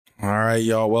All right,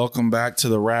 y'all. Welcome back to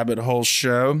the Rabbit Hole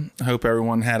Show. I hope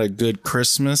everyone had a good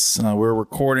Christmas. We're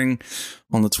recording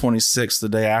on the 26th, the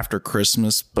day after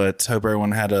Christmas, but hope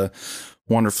everyone had a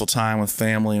wonderful time with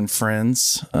family and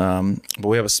friends. But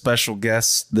we have a special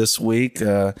guest this week.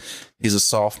 He's a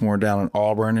sophomore down in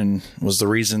Auburn and was the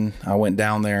reason I went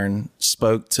down there and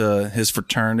spoke to his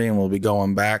fraternity, and we'll be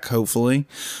going back hopefully.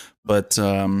 But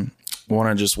I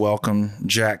want to just welcome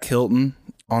Jack Hilton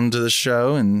onto the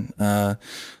show and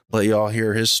let y'all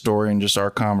hear his story and just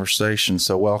our conversation.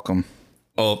 So welcome.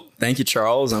 Well, thank you,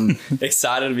 Charles. I'm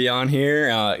excited to be on here.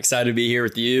 Excited to be here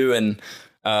with you. And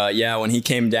when he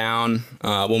came down,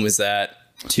 when was that?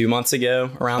 2 months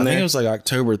ago, around there? I think it was like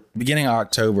October, beginning of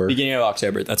October. Beginning of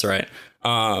October. That's right.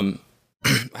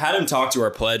 Had him talk to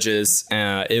our pledges.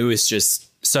 It was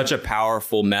just such a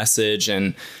powerful message.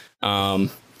 And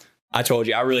I told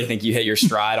you, I really think you hit your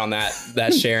stride on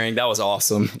that sharing. That was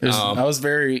awesome. I was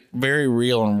very, very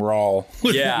real and raw.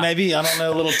 Yeah. Maybe, I don't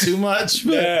know, a little too much.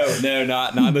 But No,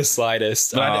 not the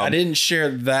slightest. But I didn't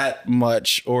share that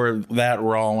much or that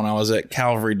raw when I was at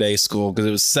Calvary Day School because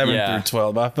it was 7 through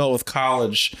 12. I felt with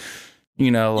college,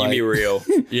 you be real.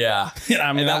 Yeah.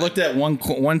 I mean, I looked at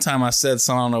one time I said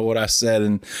something, I don't know what I said,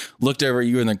 and looked over at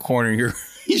you in the corner.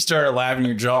 You started laughing,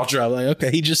 your jaw dropped. Like, okay,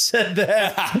 he just said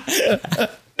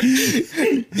that.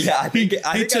 Yeah, I think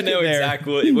I know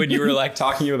exactly when you were like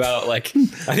talking about I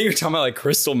think you were talking about like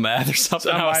crystal meth or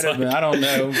something. I don't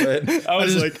know, but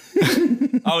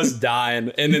I was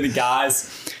dying, and then the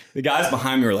guys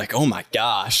behind me were like, "Oh my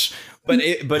gosh!" But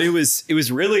it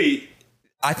was really,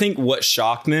 I think what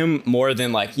shocked them more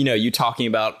than you talking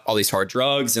about all these hard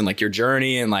drugs and your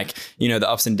journey and the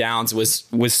ups and downs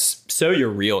was so your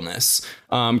realness.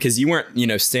 Because you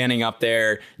weren't, standing up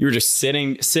there, you were just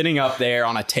sitting up there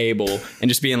on a table and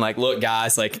just being like, look,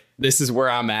 guys, this is where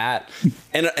I'm at.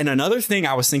 And another thing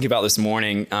I was thinking about this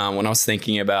morning when I was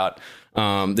thinking about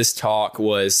this talk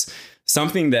was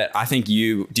something that I think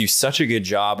you do such a good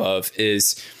job of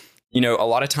is, a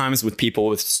lot of times with people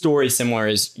with stories similar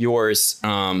as yours,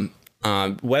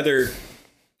 whether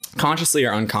consciously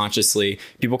or unconsciously,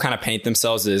 people kind of paint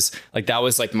themselves as that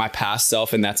was my past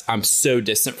self, and I'm so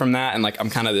distant from that, and I'm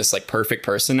kind of this perfect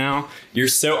person now. You're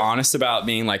so honest about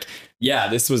being yeah,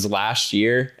 this was last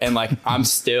year, and I'm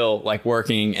still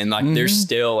working, and there's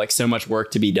still so much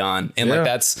work to be done, and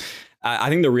that's I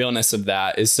think the realness of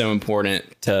that is so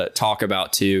important to talk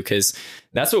about too, because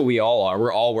that's what we all are.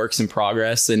 We're all works in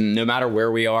progress, and no matter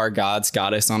where we are, God's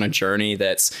got us on a journey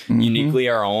that's uniquely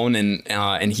our own,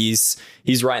 and He's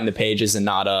writing the pages and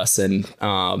not us. And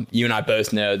you and I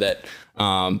both know that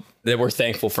that we're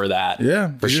thankful for that.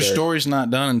 Yeah, for your story's not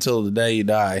done until the day you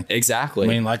die. Exactly. I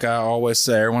mean, like I always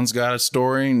say, everyone's got a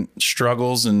story and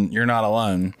struggles, and you're not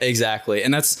alone. Exactly,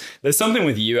 and that's something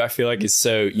with you. I feel like is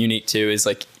so unique too. Is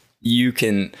you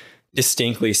can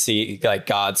distinctly see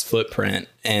God's footprint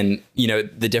and,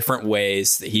 the different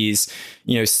ways that He's,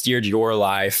 steered your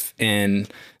life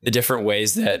and the different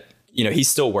ways that, He's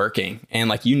still working.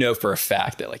 And for a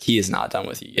fact that He is not done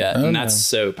with you yet. And that's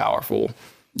so powerful.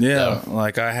 Yeah. So.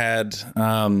 I had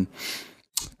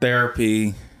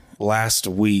therapy last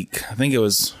week. I think it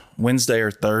was Wednesday or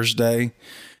Thursday.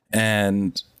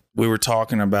 And we were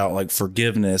talking about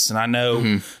forgiveness, and I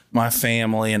know my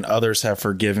family and others have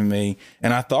forgiven me,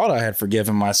 and I thought I had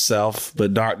forgiven myself,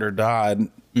 but Dr. Dodd,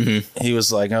 he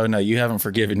was like, "Oh no, you haven't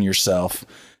forgiven yourself."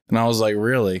 And I was like,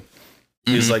 "Really?"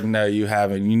 He was like, "No, you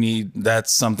haven't.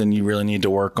 That's something you really need to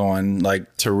work on,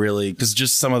 to really," because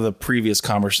just some of the previous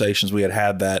conversations we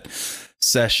had that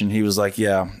session, he was like,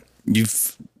 "Yeah,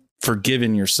 you've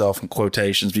forgiven yourself," in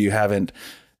quotations, but you haven't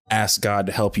ask God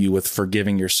to help you with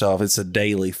forgiving yourself. It's a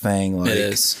daily thing. It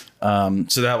is.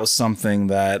 So that was something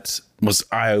that was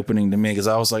eye-opening to me, because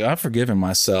I was like, I've forgiven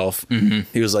myself.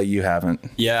 He was like, you haven't.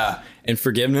 Yeah. And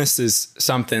forgiveness is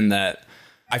something that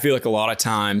I feel a lot of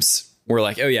times we're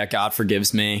like, oh yeah, God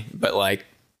forgives me. But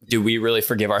do we really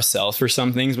forgive ourselves for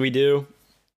some things we do?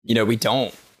 We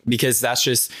don't, because that's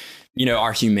just,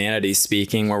 our humanity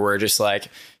speaking, where we're just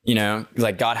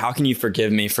God, how can you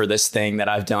forgive me for this thing that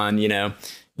I've done,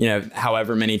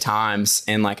 however many times,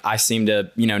 and I seem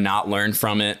to not learn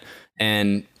from it,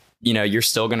 and you're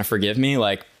still gonna forgive me.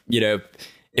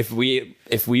 If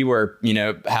we were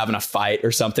having a fight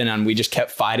or something, and we just kept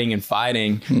fighting and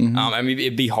fighting, I mean,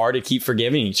 it'd be hard to keep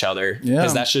forgiving each other,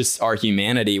 because that's just our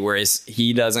humanity, whereas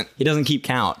he doesn't keep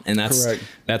count, and that's correct.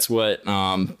 That's what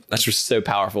that's just so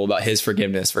powerful about His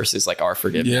forgiveness versus our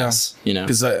forgiveness.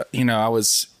 Because I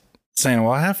was saying,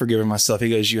 well, I have forgiven myself. He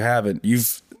goes, you haven't.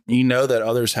 You know that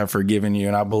others have forgiven you,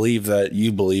 and I believe that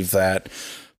you believe that,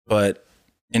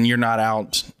 and you're not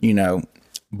out,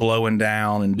 blowing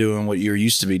down and doing what you're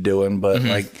used to be doing, but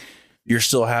like you're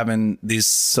still having these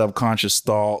subconscious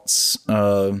thoughts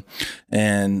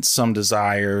and some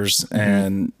desires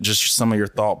and just some of your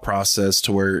thought process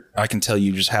to where I can tell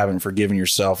you just haven't forgiven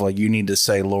yourself. Like you need to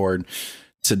say, Lord,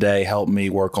 today help me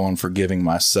work on forgiving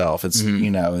myself. It's,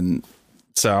 and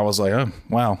so I was like, oh,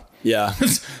 wow. Yeah.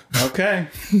 Okay.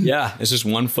 Yeah. It's just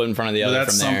one foot in front of the other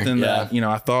that's from there. Something that,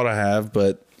 I thought I have,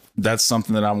 but that's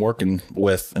something that I'm working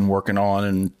with and working on.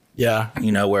 And,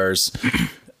 whereas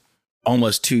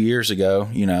almost 2 years ago,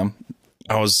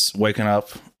 I was waking up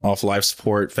off life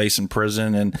support, facing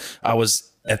prison, and I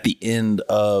was at the end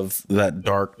of that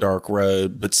dark, dark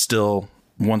road. But still,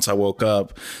 once I woke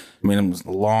up, it was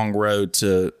a long road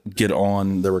to get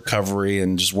on the recovery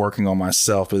and just working on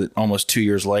myself. But almost 2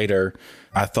 years later,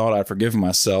 I thought I'd forgiven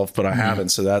myself, but I haven't.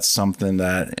 So that's something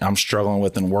that I'm struggling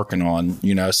with and working on,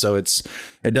 so it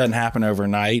doesn't happen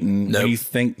overnight. And when you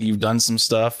think you've done some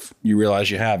stuff, you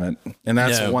realize you haven't. And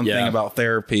that's one thing about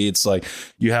therapy. It's like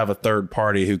you have a third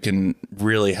party who can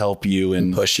really help you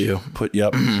and push you,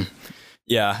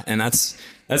 Yeah. And that's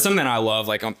something I love,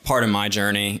 like part of my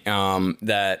journey,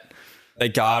 that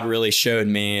God really showed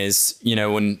me is,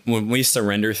 when we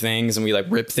surrender things and we like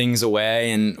rip things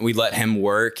away and we let him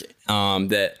work,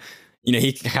 that,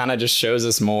 he kind of just shows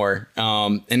us more.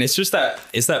 And it's just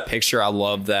that picture. I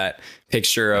love that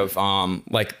picture of,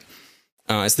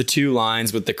 it's the two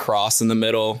lines with the cross in the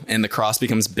middle and the cross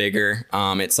becomes bigger.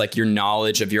 It's like your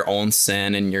knowledge of your own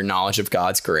sin and your knowledge of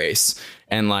God's grace.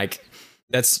 And like,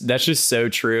 that's just so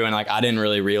true. And like, I didn't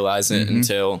really realize it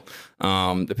until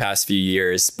the past few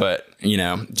years, but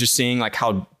just seeing like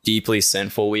how deeply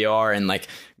sinful we are and like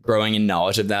growing in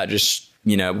knowledge of that, just,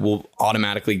 will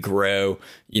automatically grow,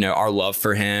 our love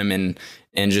for him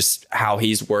and just how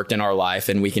he's worked in our life.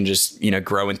 And we can just,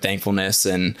 grow in thankfulness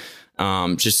and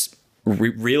just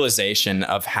realization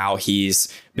of how he's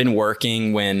been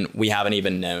working when we haven't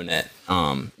even known it.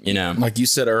 Like you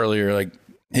said earlier, like,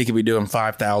 he could be doing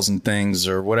 5,000 things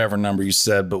or whatever number you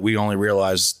said, but we only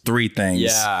realize 3 things.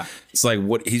 Yeah. It's like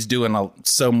what he's doing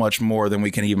so much more than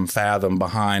we can even fathom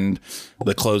behind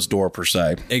the closed door per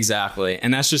se. Exactly.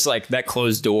 And that's just like that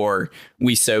closed door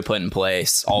we so put in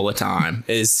place all the time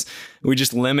is we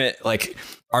just limit like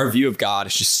our view of God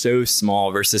is just so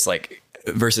small versus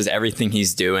everything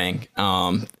he's doing.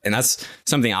 And that's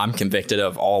something I'm convicted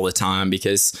of all the time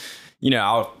because,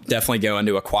 I'll definitely go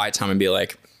into a quiet time and be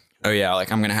like, oh yeah,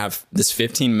 like I'm going to have this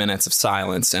 15 minutes of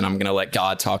silence and I'm going to let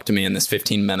God talk to me in this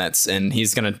 15 minutes. And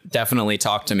he's going to definitely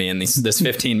talk to me in this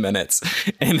 15 minutes.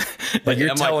 And like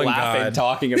you're I'm telling like laughing, God,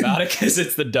 talking about it because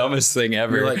it's the dumbest thing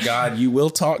ever. You're like, God, you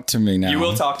will talk to me now. You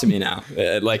will talk to me now.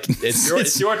 Like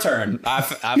it's your turn. I've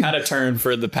had a turn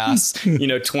for the past,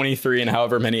 23 and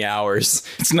however many hours.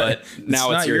 Now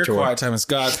it's your turn. Quiet time. It's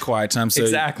God's quiet time. So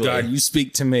exactly. God, you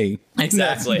speak to me.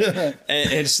 Exactly. And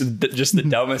it's just the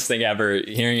dumbest thing ever,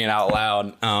 hearing it out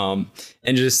loud.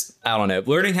 And just, I don't know,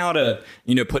 learning how to,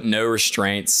 put no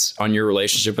restraints on your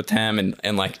relationship with him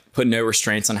and like put no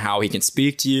restraints on how he can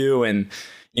speak to you and,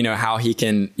 how he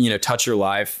can, touch your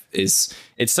life it's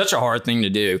such a hard thing to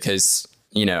do because,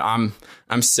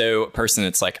 I'm so a person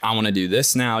that's like, I want to do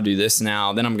this now,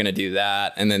 then I'm going to do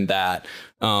that. And then that.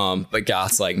 But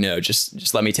God's like, no,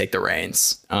 just let me take the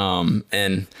reins.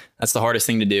 And that's the hardest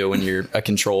thing to do when you're a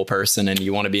control person and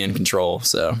you want to be in control.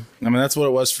 So, that's what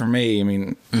it was for me.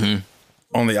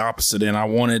 On the opposite end, I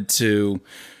wanted to,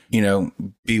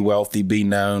 be wealthy, be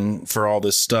known for all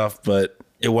this stuff, but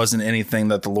it wasn't anything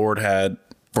that the Lord had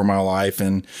for my life.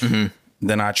 And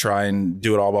then I try and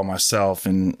do it all by myself.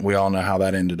 And we all know how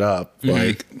that ended up.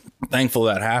 Like, thankful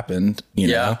that happened, you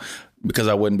know, because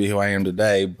I wouldn't be who I am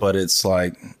today. But it's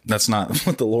like, that's not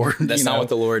what the Lord, that's not what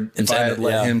the Lord intended. If I had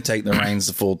let him take the reins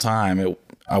the full time,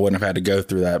 I wouldn't have had to go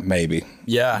through that maybe.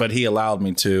 Yeah. But he allowed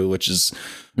me to, which is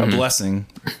a blessing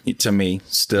to me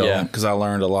still, because I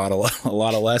learned a lot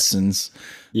of lessons.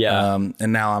 Yeah.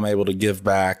 And now I'm able to give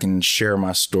back and share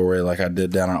my story like I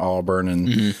did down at Auburn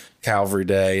and Calvary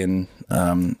Day and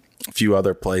a few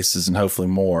other places and hopefully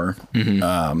more.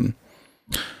 But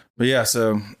yeah,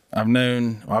 so I've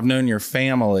known your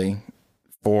family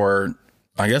for,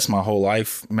 I guess, my whole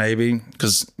life, maybe,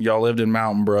 because y'all lived in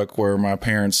Mountain Brook where my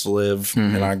parents live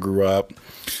and I grew up.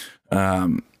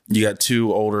 You got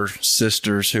 2 older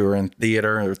sisters who are in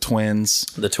theater. They're twins.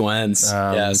 The twins.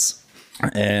 Yes.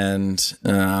 And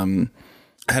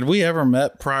had we ever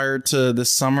met prior to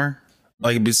this summer?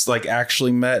 Like, it's like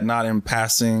actually met, not in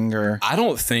passing, or? I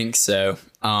don't think so.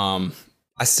 I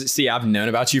see. I've known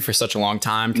about you for such a long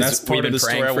time. That's part of the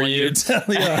story I want you to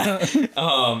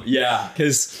tell. Yeah,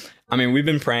 because I mean, we've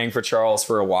been praying for Charles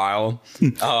for a while,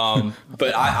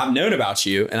 but I've known about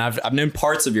you, and I've known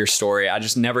parts of your story. I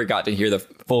just never got to hear the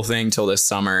full thing till this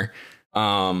summer.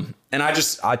 And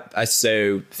I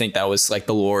so think that was like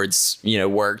the Lord's,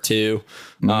 work too.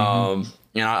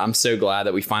 I'm so glad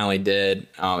that we finally did.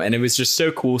 And it was just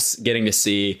so cool getting to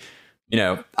see,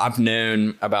 I've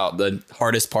known about the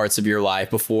hardest parts of your life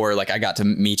before, like I got to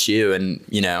meet you and,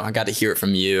 I got to hear it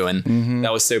from you. And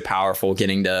that was so powerful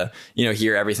getting to,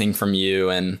 hear everything from you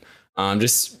and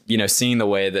just, seeing the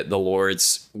way that the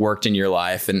Lord's worked in your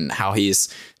life and how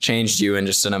he's changed you in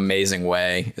just an amazing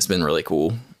way. It's been really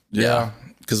cool. Yeah.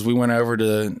 Because we went over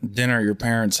to dinner at your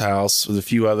parents' house with a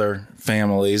few other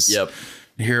families. Yep.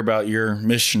 To hear about your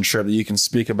mission trip that you can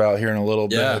speak about here in a little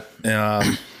bit.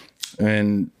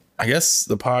 And I guess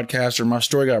the podcast or my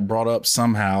story got brought up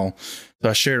somehow. So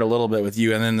I shared a little bit with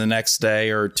you. And then the next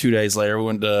day or 2 days later, we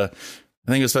went to,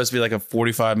 I think it was supposed to be like a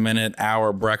 45-minute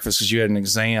breakfast because you had an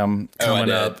exam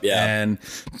coming up. Yeah. And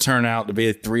it turned out to be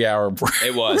a 3-hour breakfast.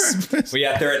 It was. We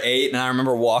got there at 8 and I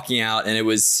remember walking out and it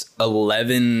was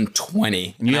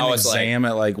 11:20. And you had an exam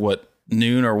at like what?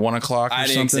 Noon or 1 o'clock or something? I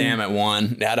had an exam at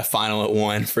 1. I had a final at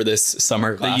 1 for this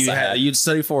summer class. You'd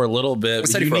study for a little bit.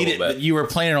 But you were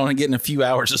planning on getting a few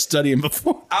hours of studying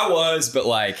before. I was, but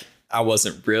like I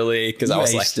wasn't really because I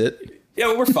was like,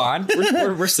 yeah, we're fine.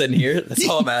 We're sitting here. That's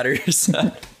all that matters.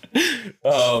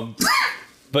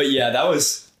 But yeah,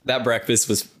 that breakfast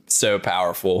was so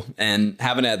powerful, and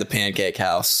having it at the Pancake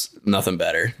House, nothing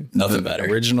better. Nothing better.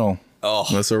 Original. Oh,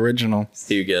 that's original. It's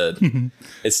too good.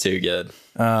 It's too good.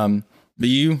 But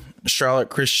you, Charlotte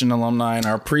Christian alumni, and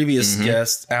our previous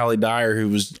guest, Allie Dyer, who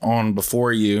was on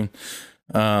before you,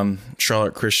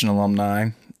 Charlotte Christian alumni.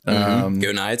 Go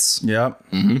Knights. Yep.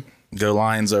 Go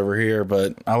Lions over here.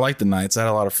 But I like the Knights. I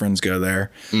had a lot of friends go there.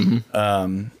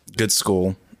 Good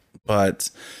school.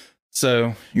 But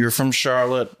so you're from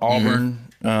Charlotte, Auburn.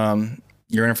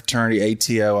 You're in a fraternity,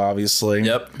 ATO, obviously.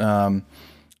 Yep.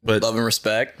 But love and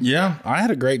respect. Yeah, I had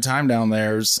a great time down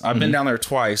there. I've been down there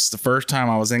twice. The first time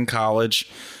I was in college,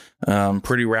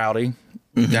 pretty rowdy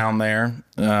down there.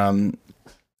 And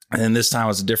this time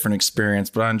was a different experience,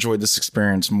 but I enjoyed this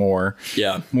experience more.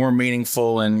 Yeah. More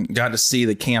meaningful and got to see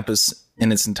the campus in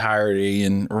its entirety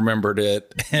and remembered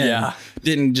it. And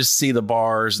didn't just see the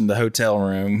bars and the hotel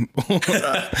room.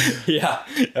 Yeah.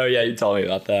 Oh yeah. You told me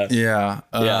about that. Yeah.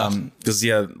 Cause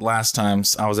last time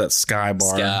I was at Sky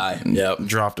Bar. Yep.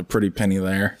 Dropped a pretty penny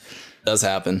there. Does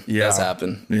happen. Yeah. Does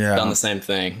happen. Yeah. Done the same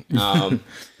thing.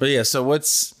 But yeah, so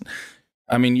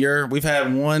we've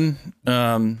had one,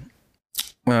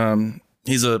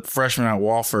 he's a freshman at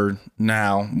Wofford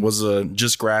now, was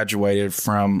just graduated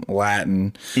from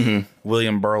Latin,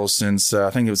 William Burleson. So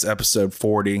I think it was episode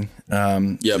 40.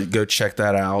 Go check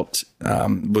that out.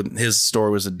 But his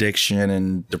story was addiction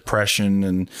and depression.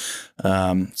 And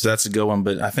so that's a good one.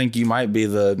 But I think you might be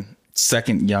the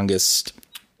second youngest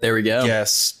there we go.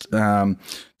 guest. I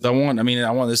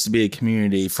want this to be a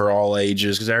community for all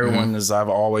ages because everyone, as I've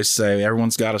always say,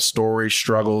 everyone's got a story,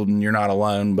 struggled, and you're not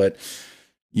alone. But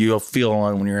you'll feel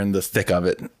alone when you're in the thick of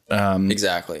it.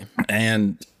 Exactly.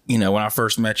 And, when I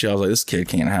first met you, I was like, this kid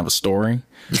can't have a story.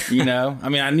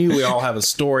 I knew we all have a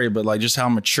story, but like just how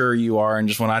mature you are. And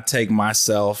just when I take my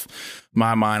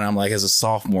mind, I'm like, as a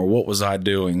sophomore, what was I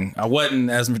doing? I wasn't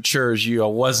as mature as you. I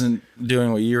wasn't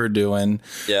doing what you were doing.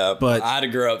 Yeah. But I had to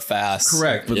grow up fast.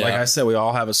 Correct. But like I said, we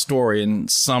all have a story, and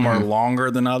some are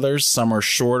longer than others. Some are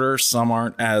shorter. Some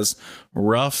aren't as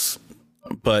rough.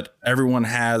 But everyone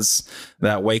has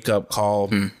that wake up call.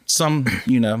 Some,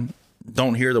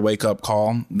 don't hear the wake up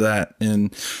call that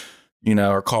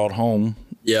are called home.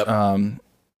 Yep.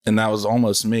 And that was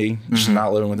almost me, just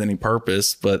not living with any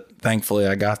purpose. But thankfully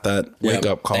I got that wake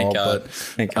up call.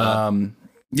 Thank God.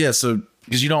 So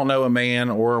because you don't know a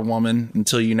man or a woman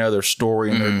until you know their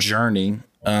story and their journey.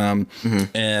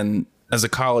 And as a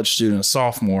college student, a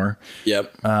sophomore, you're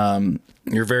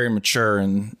very mature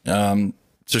and,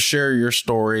 to share your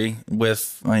story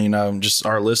with, just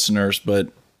our listeners, but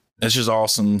it's just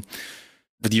awesome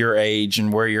with your age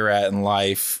and where you're at in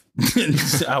life.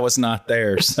 I was not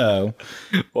there. So,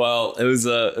 well, it was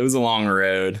a long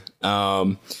road.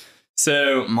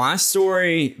 So my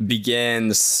story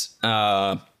begins,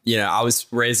 I was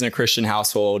raised in a Christian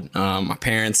household. My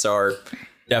parents are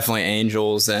definitely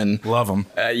angels and love them.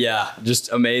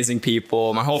 Just amazing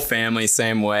people. My whole family,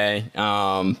 same way.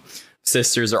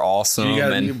 Sisters are awesome. You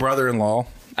got a new brother-in-law.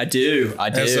 I do.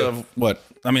 As of what?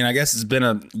 I mean, I guess it's been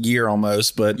a year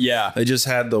almost, but yeah, they just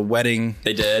had the wedding.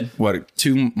 They did. What,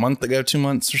 2 months ago, 2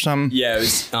 months or something? Yeah, it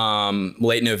was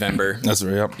late November. That's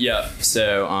right. Yep. Yeah.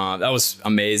 So that was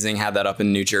amazing. Had that up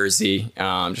in New Jersey.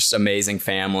 Just amazing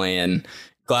family, and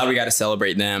glad we got to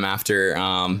celebrate them after,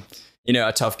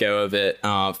 a tough go of it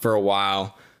for a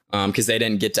while. Because they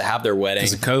didn't get to have their wedding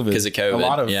because of COVID.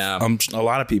 A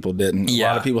lot of people didn't. A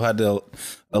lot of people had to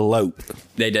elope.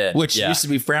 They did, which used to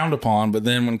be frowned upon. But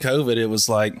then when COVID, it was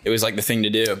like the thing to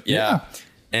do. Yeah.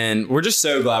 And we're just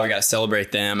so glad we got to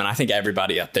celebrate them. And I think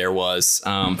everybody up there was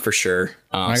for sure.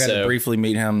 I got to briefly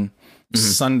meet him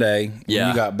Sunday when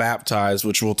you got baptized,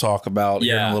 which we'll talk about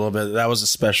here in a little bit. That was a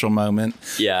special moment.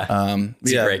 Yeah.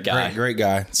 He's a great guy. Great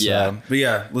guy. So,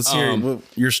 but let's hear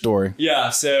your story. Yeah.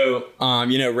 So,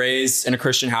 raised in a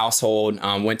Christian household,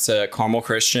 went to Carmel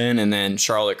Christian and then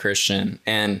Charlotte Christian.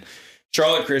 And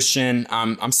Charlotte Christian,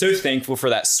 I'm so thankful for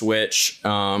that switch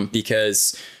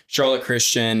because Charlotte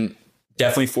Christian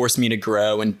definitely forced me to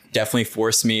grow and definitely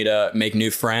forced me to make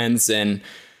new friends and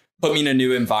put me in a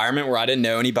new environment where I didn't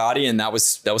know anybody. And that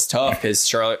was tough because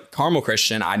Charlotte Carmel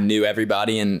Christian, I knew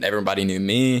everybody and everybody knew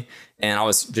me. And I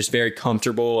was just very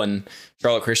comfortable, and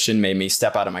Charlotte Christian made me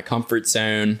step out of my comfort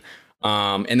zone.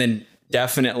 And then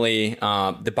definitely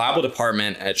the Bible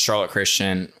department at Charlotte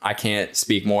Christian, I can't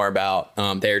speak more about.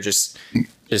 They're just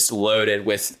loaded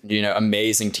with,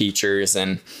 amazing teachers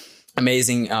and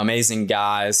amazing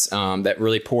guys that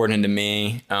really poured into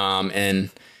me.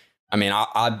 And I mean,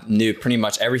 I knew pretty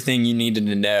much everything you needed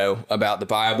to know about the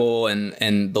Bible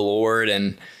and the Lord.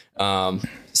 And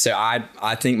so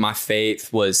I think my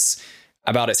faith was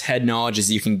about as head knowledge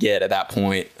as you can get at that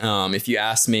point. If you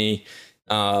ask me,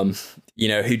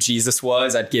 who Jesus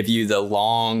was, I'd give you the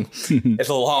long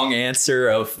answer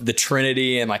of the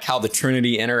Trinity and like how the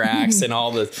Trinity interacts and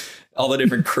all the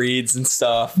different creeds and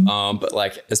stuff. But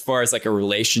like, as far as like a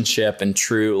relationship and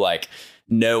true, like,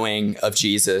 knowing of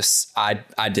Jesus, I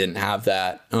didn't have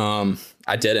that.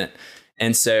 I didn't.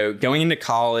 And so going into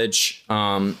college,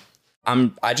 I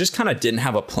just kind of didn't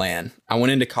have a plan. I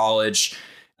went into college.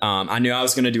 I knew I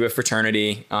was going to do a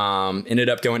fraternity, ended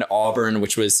up going to Auburn,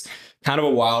 which was kind of a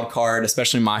wild card,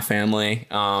 especially my family.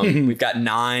 We've got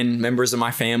 9 members of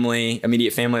my family,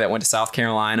 immediate family, that went to South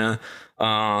Carolina.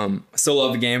 Still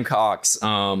love the Gamecocks,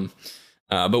 but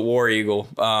War Eagle.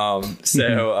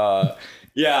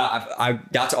 I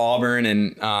got to Auburn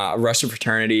and rushed a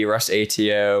fraternity, rushed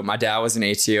ATO. My dad was an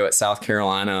ATO at South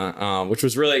Carolina, which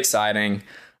was really exciting.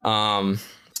 So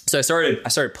I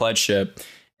started pledgeship,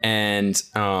 and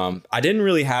I didn't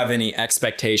really have any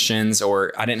expectations,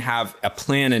 or I didn't have a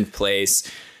plan in place.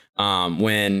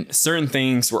 When certain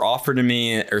things were offered to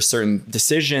me or certain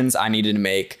decisions I needed to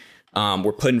make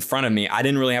were put in front of me, I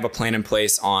didn't really have a plan in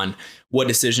place on what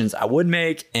decisions I would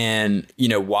make and,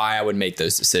 why I would make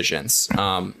those decisions.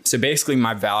 So basically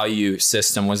my value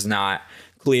system was not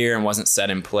clear and wasn't set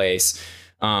in place.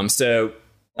 When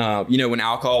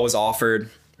alcohol was offered,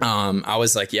 I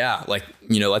was like,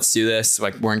 let's do this.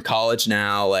 Like, we're in college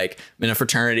now, like I'm in a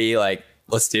fraternity, like,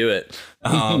 let's do it.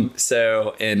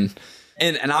 And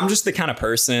I'm just the kind of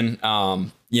person,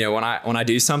 when I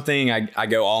do something, I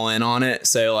go all in on it.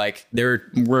 So like there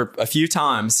were a few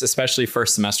times, especially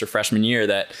first semester freshman year,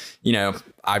 that,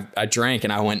 I drank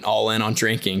and I went all in on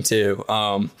drinking too.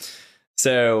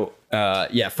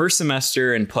 First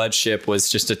semester in pledgeship was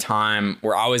just a time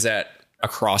where I was at a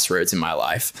crossroads in my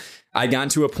life. I got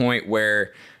to a point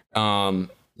where, I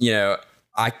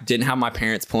didn't have my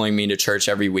parents pulling me to church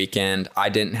every weekend. I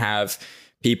didn't have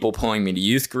people pulling me to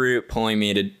youth group, pulling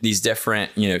me to these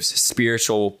different,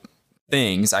 spiritual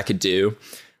things I could do.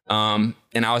 And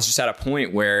I was just at a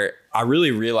point where I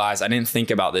really realized, I didn't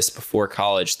think about this before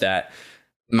college, that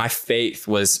my faith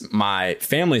was my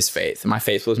family's faith. My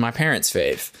faith was my parents'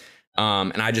 faith.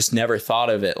 And I just never thought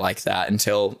of it like that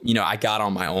until, I got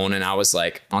on my own, and I was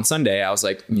like, on Sunday, I was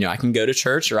like, I can go to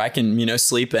church, or I can,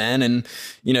 sleep in and,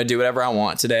 do whatever I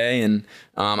want today. And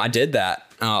I did that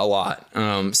a lot.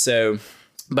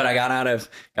 But I got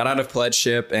out of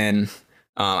pledgeship, and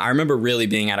I remember really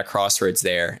being at a crossroads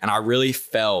there, and I really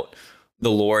felt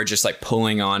the Lord just like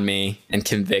pulling on me and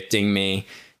convicting me,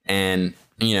 and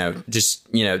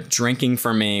drinking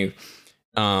for me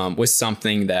was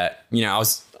something that I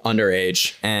was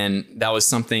underage, and that was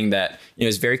something that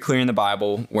is very clear in the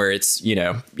Bible, where it's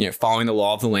following the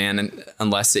law of the land, and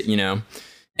unless it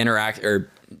interact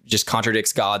or just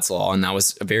contradicts God's law. And that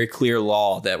was a very clear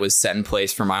law that was set in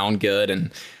place for my own good.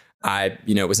 And I,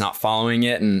 was not following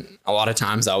it. And a lot of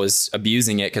times I was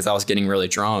abusing it because I was getting really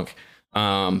drunk.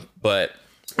 But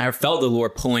I felt the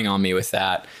Lord pulling on me with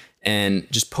that, and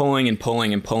just pulling and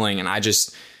pulling and pulling. And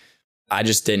I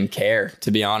just didn't care,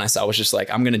 to be honest. I was just like,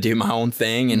 I'm going to do my own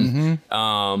thing. And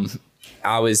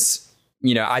I was,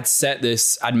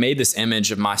 I'd made this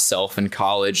image of myself in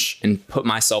college and put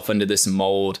myself into this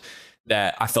mold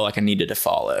that I felt like I needed to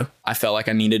follow. I felt like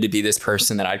I needed to be this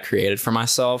person that I'd created for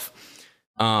myself.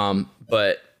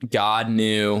 But God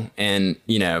knew, and,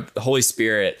 the Holy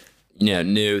Spirit,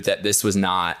 knew that this was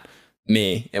not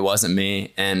me. It wasn't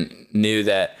me, and knew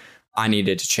that I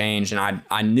needed to change. And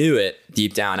I knew it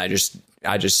deep down. I just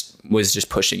was just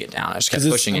pushing it down. I just kept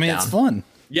pushing it down. It's fun.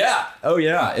 Yeah. Oh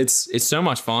yeah. It's so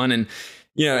much fun. And,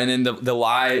 and then the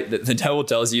lie that the devil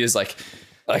tells you is like,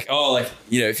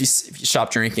 if you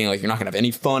stop drinking, like, you're not gonna have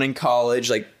any fun in college.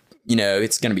 Like,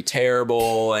 it's going to be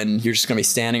terrible, and you're just going to be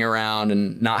standing around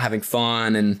and not having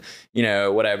fun and,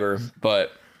 whatever.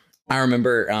 But I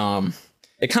remember,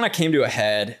 it kind of came to a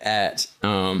head at,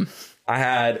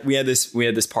 we had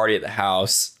this party at the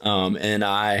house, and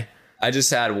I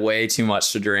just had way too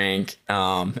much to drink.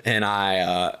 And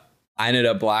I ended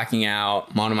up blacking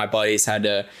out. One of my buddies had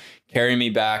to carry me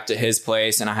back to his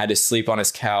place, and I had to sleep on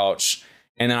his couch.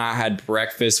 And then I had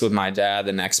breakfast with my dad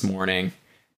the next morning.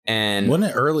 And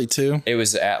wasn't it early too? It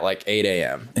was at like 8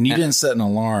 a.m. And you didn't set an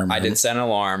alarm. I didn't set an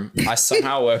alarm. I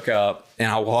somehow woke up,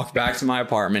 and I walked back to my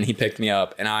apartment. He picked me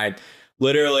up, and I've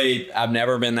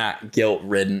never been that guilt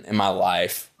ridden in my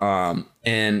life.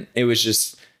 And it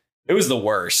was the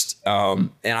worst.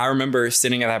 And I remember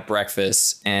sitting at that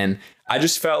breakfast, and I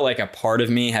just felt like a part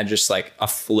of me had just like a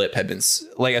switch had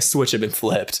been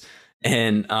flipped.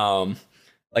 And,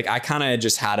 like, I kind of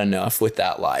just had enough with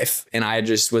that life. And I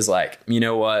just was like, you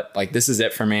know what? Like, this is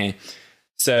it for me.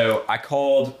 So I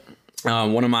called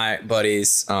one of my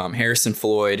buddies, Harrison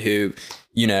Floyd, who,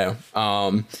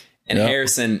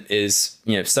 Harrison is,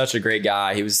 such a great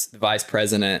guy. He was the vice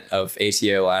president of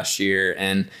ATO last year.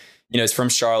 And, he's from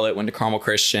Charlotte, went to Carmel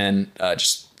Christian,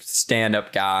 just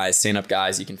stand-up guys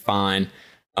you can find.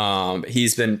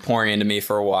 He's been pouring into me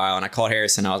for a while. And I called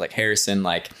Harrison. I was like, Harrison,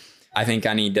 like, I think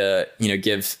I need to,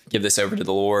 give this over to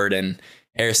the Lord. And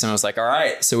Harrison was like, all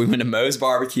right. So we went to Moe's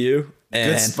Barbecue.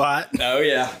 And, good spot. Oh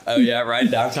yeah.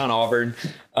 Right. Downtown Auburn.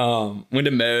 Went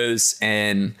to Moe's,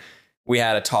 and we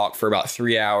had a talk for about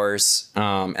 3 hours.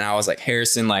 And I was like,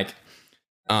 Harrison, like,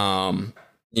 I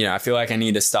feel like I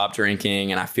need to stop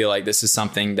drinking. And I feel like this is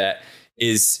something that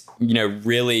is,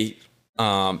 really,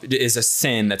 is a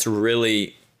sin that's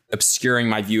really obscuring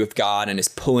my view of God and is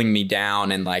pulling me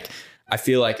down. And like, I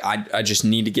feel like I just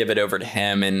need to give it over to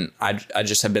him. And I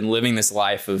just have been living this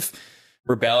life of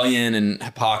rebellion and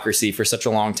hypocrisy for such a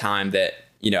long time that,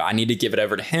 I need to give it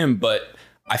over to him. But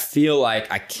I feel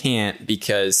like I can't,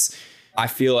 because I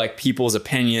feel like people's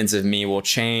opinions of me will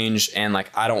change. And like,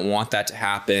 I don't want that to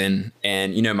happen.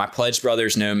 And, my pledge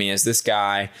brothers know me as this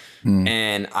guy.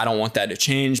 And I don't want that to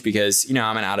change because,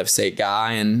 I'm an out of state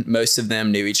guy, and most of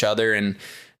them knew each other. And,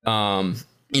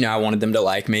 I wanted them to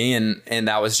like me, and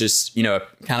that was just,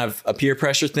 kind of a peer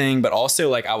pressure thing, but also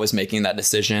like I was making that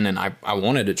decision, and I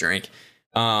wanted to drink.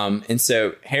 And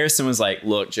so Harrison was like,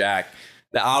 look, Jack,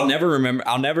 I'll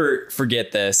never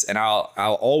forget this. And I'll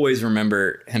always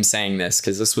remember him saying this,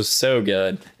 because this was so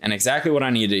good and exactly what I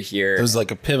needed to hear. It was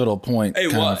like a pivotal point.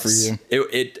 It was for you.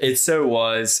 It so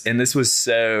was. And this was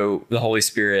so the Holy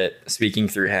Spirit speaking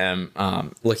through him,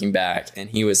 looking back. And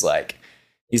he's like,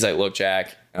 look,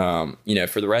 Jack, for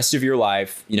the rest of your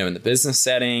life, in the business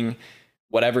setting,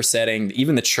 whatever setting,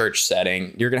 even the church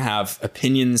setting, you're going to have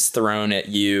opinions thrown at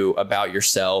you about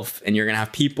yourself, and you're going to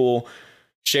have people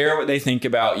share what they think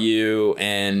about you.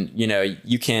 And,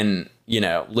 you can,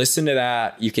 listen to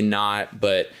that, you cannot.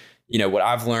 But, what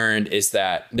I've learned is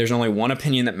that there's only one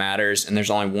opinion that matters, and there's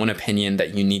only one opinion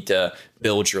that you need to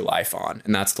build your life on.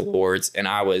 And that's the Lord's. And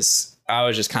I was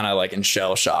just kind of like in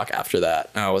shell shock after that.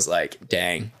 And I was like,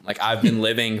 dang, like I've been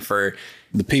living for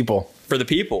the people.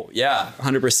 Yeah.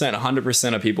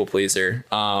 100% a people pleaser.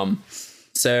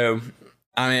 So,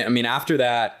 I mean, after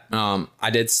that, I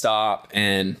did stop,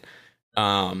 and,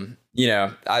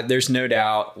 there's no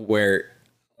doubt where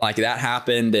like that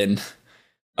happened. And,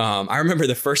 I remember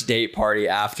the first date party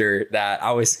after that,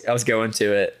 I was going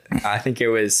to it. I think it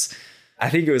was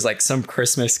like some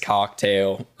Christmas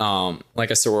cocktail,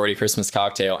 like a sorority Christmas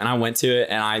cocktail. And I went to it,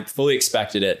 and I fully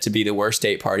expected it to be the worst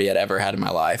date party I'd ever had in my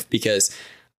life, because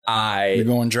you're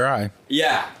going dry.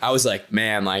 Yeah. I was like,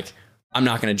 man, like, I'm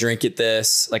not going to drink at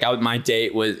this. Like my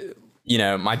date was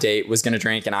going to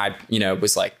drink, and I,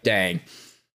 was like, dang,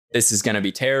 this is going to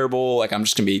be terrible. Like, I'm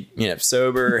just going to be,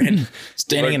 sober and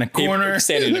standing in a corner, and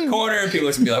people are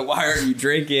going to be like, why aren't you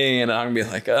drinking? And I'm going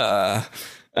to be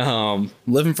like,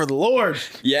 living for the Lord.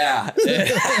 Yeah.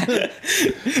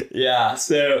 Yeah.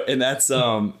 So, and that's,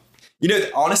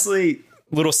 Honestly,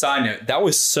 little side note, that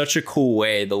was such a cool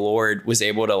way the Lord was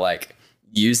able to like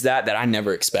use that I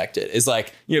never expected. It's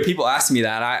like, people ask me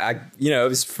that I it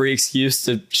was a free excuse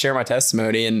to share my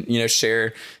testimony and,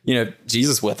 share,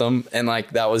 Jesus with them. And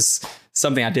like, that was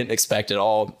something I didn't expect at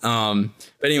all. But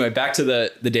anyway, back to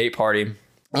the date party.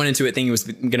 I went into it thinking it was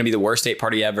going to be the worst date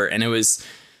party ever. And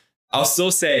I'll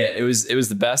still say it. It was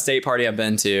the best date party I've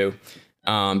been to.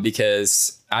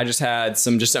 Because I just had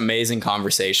some just amazing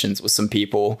conversations with some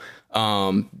people,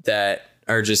 that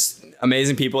are just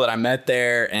amazing people that I met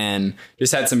there, and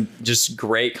just had some just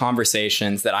great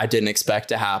conversations that I didn't expect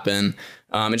to happen.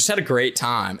 And just had a great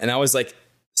time. And that was like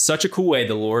such a cool way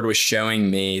the Lord was showing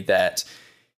me that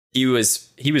he was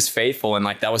faithful. And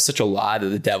like, that was such a lie that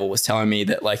the devil was telling me,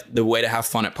 that like the way to have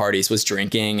fun at parties was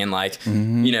drinking and like,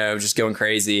 just going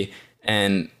crazy.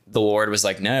 And the Lord was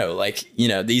like, no, like,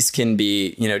 these can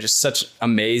be, just such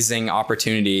amazing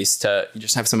opportunities to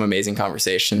just have some amazing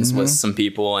conversations with some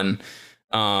people. And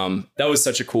that was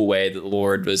such a cool way that the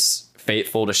Lord was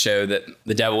faithful to show that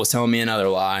the devil was telling me another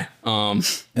lie. And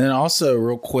then also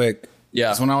real quick.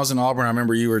 Yeah. When I was in Auburn, I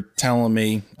remember you were telling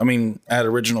me, at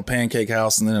Original Pancake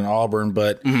House and then in Auburn,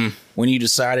 but when you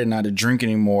decided not to drink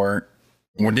anymore,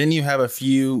 well, didn't you have a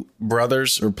few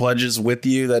brothers or pledges with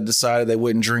you that decided they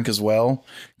wouldn't drink as well?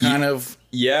 Kind of.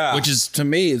 Yeah. Which is, to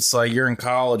me, it's like, you're in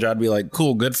college. I'd be like,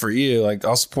 cool, good for you. Like,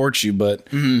 I'll support you, but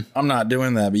I'm not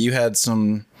doing that. But you had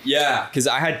some. Yeah, because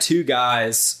I had two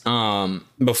guys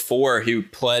before who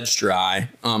pledged dry.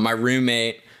 My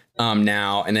roommate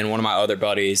now, and then one of my other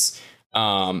buddies.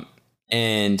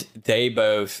 And they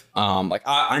both,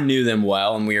 I knew them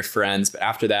well and we were friends, but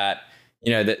after that,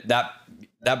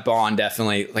 that bond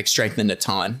definitely like strengthened a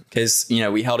ton, because,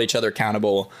 we held each other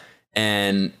accountable,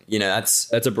 and,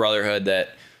 that's a brotherhood that,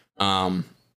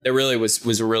 that really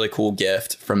was a really cool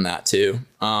gift from that too.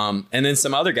 And then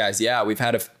some other guys, we've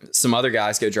had some other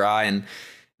guys go dry, and,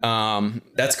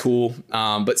 that's cool.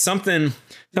 But something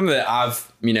that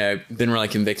I've, been really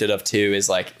convicted of too is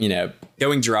like,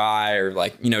 going dry or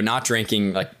like, not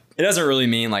drinking, like it doesn't really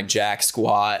mean like jack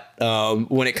squat.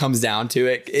 When it comes down to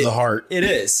it, the heart, it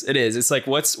is. It's like,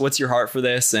 what's your heart for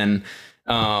this? And,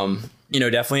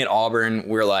 definitely at Auburn,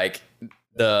 we're like,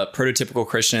 the prototypical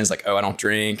Christian is like, oh, I don't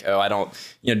drink. Oh, I don't,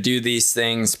 do these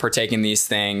things, partake in these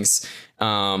things.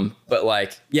 But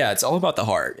like, it's all about the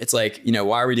heart. It's like,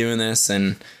 why are we doing this?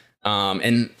 And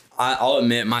I'll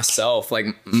admit myself, like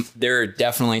there are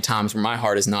definitely times where my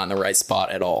heart is not in the right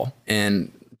spot at all,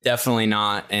 and definitely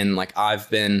not. And like, I've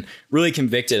been really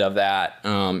convicted of that.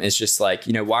 It's just like,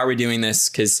 why are we doing this?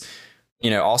 Cause,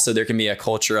 also there can be a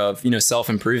culture of,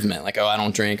 self-improvement, like, oh, I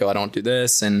don't drink. Oh, I don't do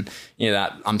this. And,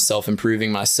 that I'm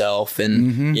self-improving myself,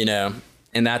 and,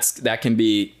 and that can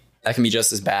be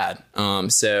just as bad.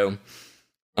 So,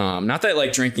 not that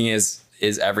like drinking is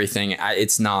everything.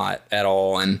 It's not at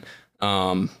all. And,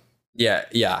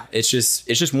 it's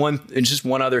just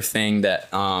one other thing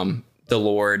that, the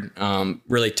Lord,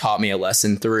 really taught me a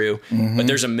lesson through, but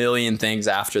there's a million things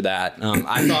after that.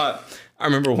 I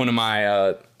remember one of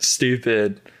my,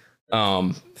 stupid,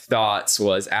 thoughts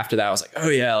was after that, I was like, oh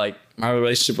yeah, like my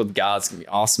relationship with God's gonna be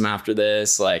awesome after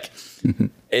this. Like,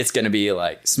 it's going to be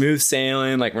like smooth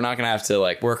sailing. Like, we're not going to have to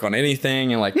like work on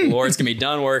anything. And like, the Lord's going to be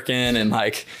done working. And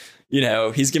like, he's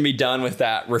going to be done with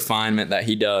that refinement that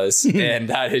he does. And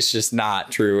that is just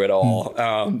not true at all.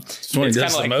 It's when he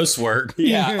does the most work.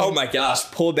 Yeah. Oh my gosh.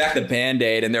 Pulled back the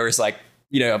Band-Aid, and there was like,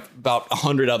 about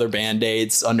 100 other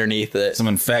Band-Aids underneath it. Some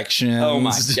infections. Oh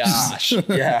my gosh.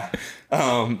 Yeah.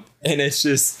 And it's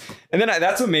just, and then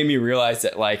that's what made me realize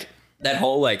that like that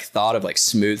whole like thought of like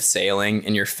smooth sailing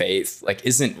in your faith, like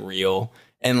isn't real.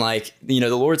 And like, the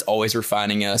Lord's always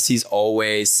refining us. He's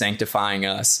always sanctifying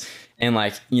us. And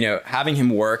like, having him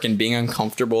work and being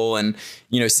uncomfortable and,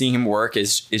 seeing him work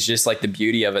is just like the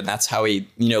beauty of it. And that's how he,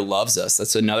 loves us.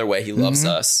 That's another way he loves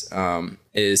us,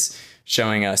 is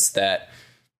showing us that,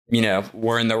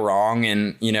 we're in the wrong,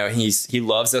 and, he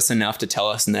loves us enough to tell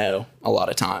us no a lot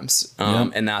of times.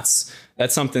 And that's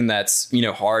something that's,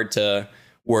 hard to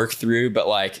work through. But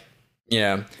like,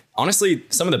 honestly,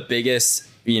 some of the biggest,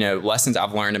 lessons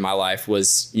I've learned in my life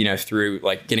was, through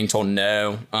like getting told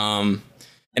no.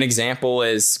 An example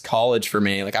is college for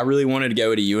me. Like, I really wanted to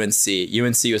go to UNC.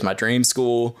 UNC was my dream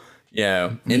school.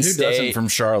 Who doesn't from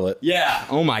Charlotte? Yeah.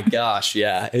 Oh my gosh.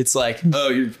 Yeah. It's like,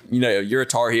 oh, you're a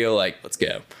Tar Heel. Like, let's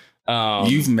go.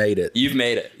 You've made it. You've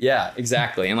made it. Yeah,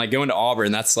 exactly. And like going to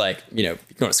Auburn, that's like, you're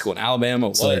going to school in Alabama.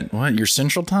 What? Like, what? Your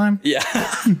Central Time? Yeah.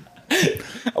 I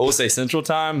will say Central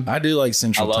Time. I do like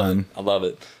Central Time. I love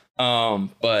it.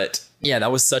 But yeah, that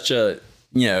was such a,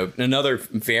 another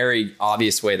very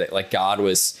obvious way that like God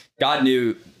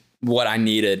knew what I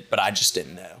needed, but I just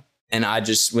didn't know. And I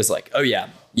just was like, oh yeah,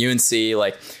 UNC,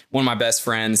 like one of my best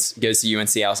friends goes to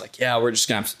UNC. I was like, yeah, we're just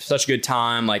going to have such a good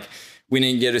time. Like we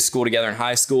didn't get to school together in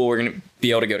high school. We're going to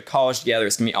be able to go to college together.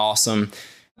 It's going to be awesome.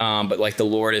 But like the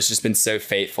Lord has just been so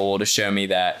faithful to show me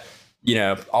that, you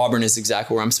know, Auburn is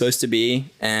exactly where I'm supposed to be.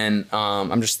 And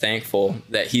I'm just thankful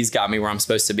that he's got me where I'm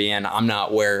supposed to be. And I'm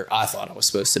not where I thought I was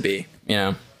supposed to be, you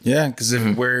know? Yeah, because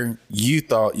if where you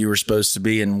thought you were supposed to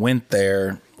be and went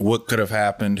there, what could have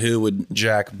happened? Who would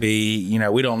Jack be? You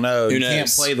know, we don't know. Who you knows? Can't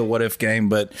play the what if game,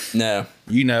 but No.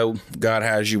 you know God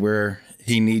has you where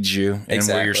he needs you and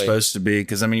where you're supposed to be.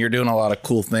 Because, I mean, you're doing a lot of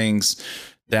cool things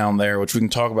down there, which we can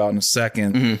talk about in a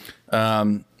second.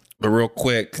 But real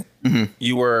quick,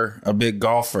 you were a big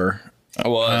golfer. I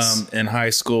was. In high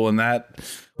school, and that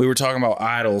we were talking about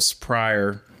idols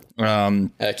prior.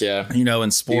 Heck yeah. You know,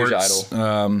 in sports, Huge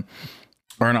idol.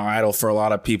 or an idol for a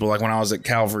lot of people. Like when I was at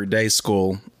Calvary Day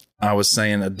School, I was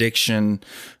saying addiction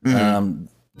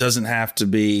doesn't have to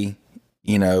be,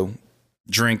 you know,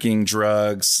 drinking,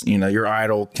 drugs. You know, your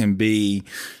idol can be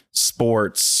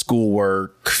sports,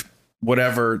 schoolwork,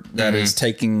 whatever that is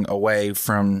taking away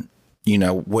from, you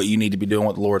know, what you need to be doing,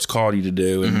 what the Lord's called you to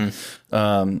do.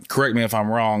 And correct me if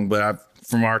I'm wrong, but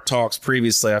from our talks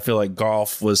previously, I feel like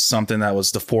golf was something that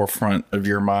was the forefront of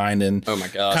your mind, and oh my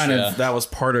gosh, kind of that was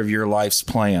part of your life's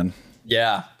plan.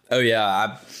 Yeah. Oh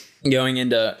yeah. In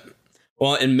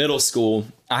middle school,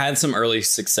 I had some early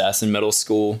success in middle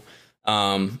school.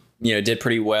 You know, did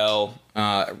pretty well,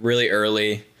 really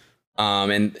early.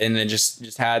 And then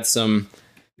just had some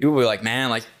people were like, man,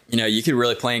 like, you know, you could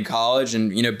really play in college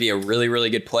and, you know, be a really, really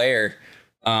good player.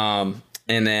 And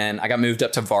then I got moved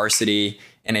up to varsity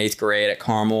in 8th grade at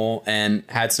Carmel and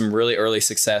had some really early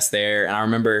success there. And I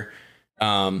remember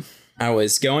I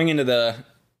was going into the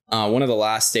one of the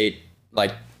last state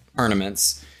like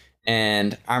tournaments,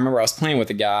 and I remember I was playing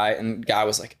with a guy, and the guy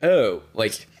was like, "Oh,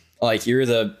 like you're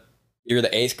the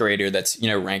 8th grader that's, you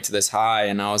know, ranked this high."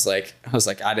 And I was like,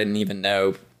 I didn't even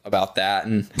know about that.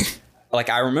 And like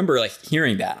I remember like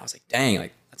hearing that, and I was like, dang,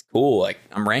 like that's cool. Like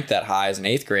I'm ranked that high as an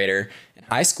 8th grader in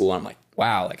high school. And I'm like,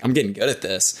 wow, like I'm getting good at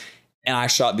this. And I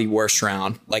shot the worst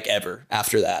round like ever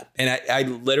after that. And I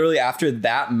literally after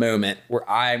that moment where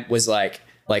I was like,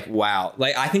 wow,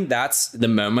 like I think that's the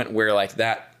moment where like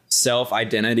that self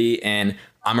identity and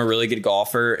I'm a really good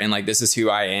golfer and like this is who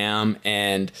I am.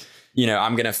 And, you know,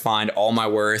 I'm going to find all my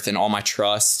worth and all my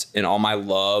trust and all my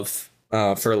love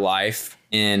for life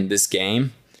in this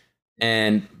game.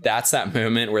 And that's that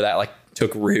moment where that like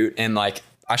took root. And like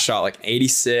I shot like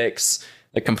 86,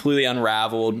 like completely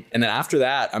unraveled. And then after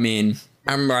that, I mean,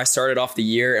 I remember I started off the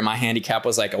year and my handicap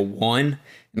was like a 1. And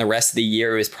the rest of the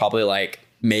year was probably like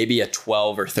maybe a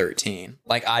 12 or 13.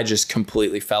 Like I just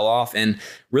completely fell off. And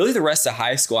really the rest of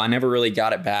high school, I never really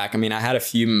got it back. I mean, I had a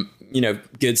few, you know,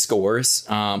 good scores,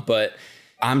 but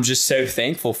I'm just so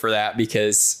thankful for that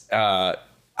because I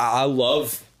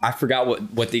forgot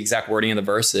what the exact wording of the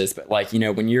verse is, but like, you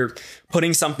know, when you're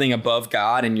putting something above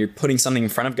God and you're putting something in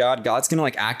front of God, God's going to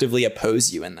like actively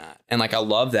oppose you in that. And like, I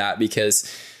love that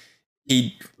because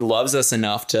he loves us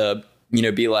enough to, you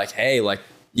know, be like, hey, like,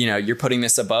 you know, you're putting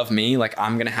this above me. Like,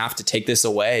 I'm going to have to take this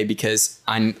away because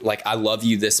I love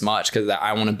you this much because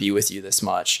I want to be with you this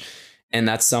much. And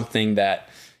that's something that,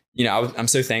 you know, I'm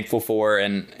so thankful for.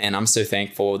 And I'm so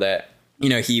thankful that, you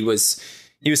know, he was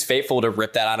faithful to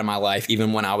rip that out of my life,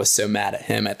 even when I was so mad at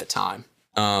him at the time.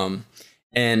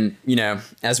 And, you know,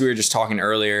 as we were just talking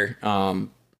earlier,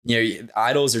 you know,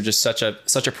 idols are just such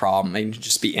a problem. They can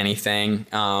just be anything.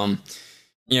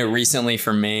 You know, recently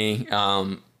for me,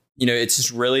 you know, it's just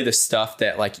really the stuff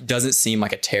that like doesn't seem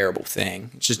like a terrible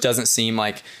thing. It just doesn't seem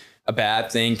like a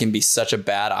bad thing can be such a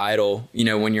bad idol, you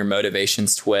know, when your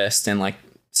motivations twist and like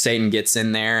Satan gets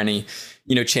in there and he,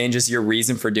 you know, changes your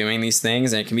reason for doing these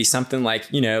things. And it can be something like,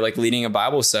 you know, like leading a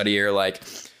Bible study or like,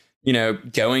 you know,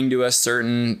 going to a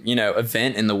certain, you know,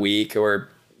 event in the week or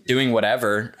doing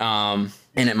whatever. And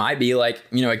it might be like,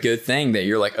 you know, a good thing that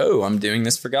you're like, oh, I'm doing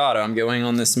this for God. I'm going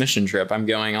on this mission trip. I'm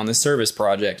going on this service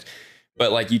project.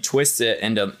 But like you twist it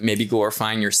into maybe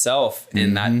glorifying yourself.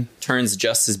 And that turns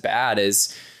just as bad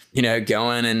as, you know,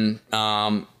 going and,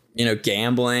 you know,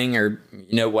 gambling or,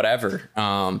 you know, whatever.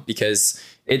 Because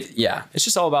it's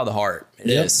just all about the heart.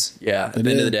 It is. Yeah. At the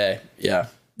end of the day. Yeah.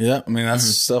 Yeah. I mean, that's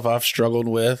stuff I've struggled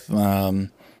with.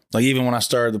 Like even when I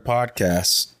started the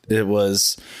podcast, it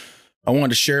was, I wanted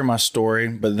to share my story,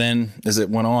 but then as it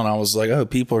went on, I was like, oh,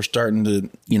 people are starting to,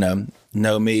 you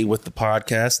know me with the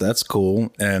podcast. That's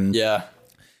cool. And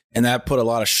and that put a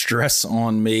lot of stress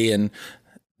on me, and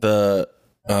the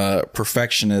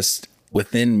perfectionist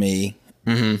within me,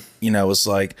 you know, was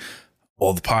like,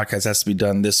 well, the podcast has to be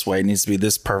done this way. It needs to be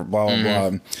this blah, blah,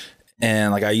 blah.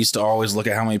 And like, I used to always look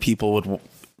at how many people would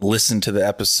listen to the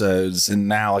episodes. And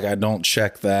now like, I don't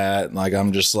check that. Like,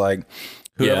 I'm just like,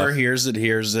 whoever hears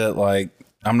it. Like,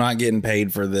 I'm not getting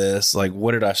paid for this. Like,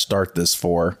 what did I start this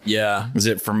for? Yeah. Is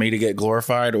it for me to get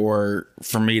glorified or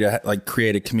for me to like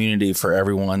create a community for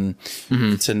everyone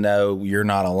to know you're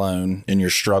not alone in your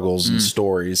struggles and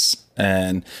stories,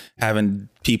 and having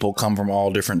people come from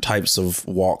all different types of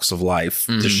walks of life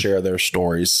to share their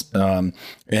stories.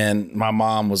 And my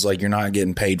mom was like, you're not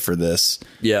getting paid for this.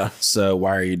 Yeah. So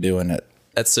why are you doing it?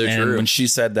 That's so And true. when she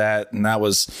said that, and that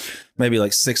was maybe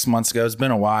like 6 months ago, it's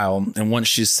been a while. And once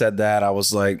she said that, I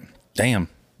was like, damn,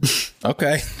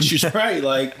 okay, she's right.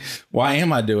 Like, why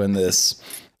am I doing this?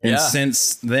 And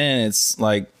since then, it's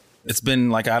like, it's been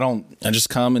like, I just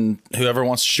come and whoever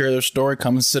wants to share their story,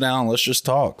 come and sit down. Let's just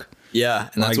talk. Yeah.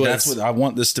 And Like, that's what I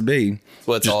want this to be.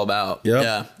 What it's all about. Yep.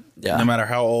 Yeah. Yeah. No matter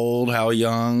how old, how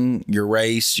young, your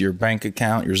race, your bank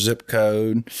account, your zip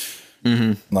code,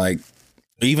 like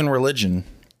even religion,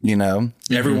 you know,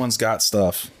 everyone's got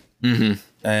stuff. And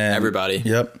Everybody.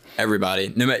 Yep.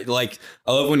 Everybody. No matter, like,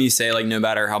 I love when you say like, no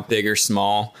matter how big or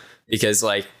small, because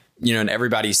like, you know, in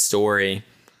everybody's story,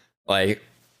 like,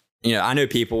 you know, I know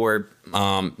people where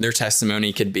their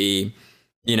testimony could be,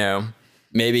 you know,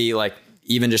 maybe like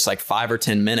even just like 5 or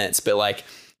 10 minutes, but like,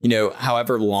 you know,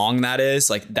 however long that is,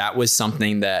 like that was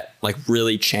something that like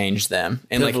really changed them.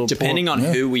 And like, depending on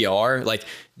who we are, like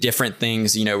different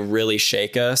things, you know, really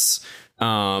shake us.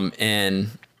 And,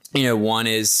 you know, one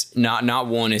is not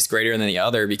one is greater than the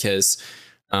other, because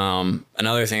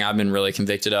another thing I've been really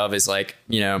convicted of is like,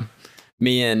 you know,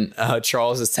 me and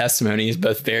Charles's testimony is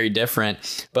both very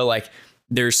different, but like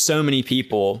there's so many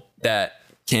people that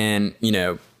can, you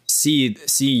know, see,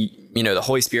 you know, the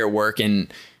Holy Spirit work in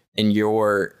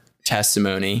your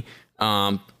testimony,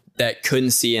 that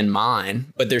couldn't see in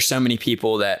mine. But there's so many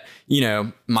people that, you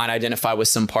know, might identify with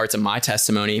some parts of my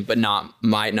testimony, but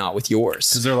might not with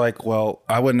yours. Because they're like, well,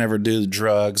 I would never do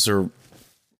drugs or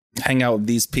hang out with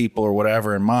these people or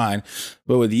whatever in mine.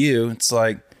 But with you, it's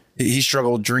like, he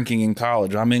struggled drinking in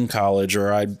college. I'm in college,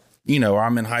 or I'm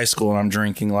in high school and I'm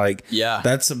drinking. Like, yeah,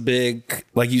 that's a big,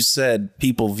 like you said,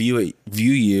 people view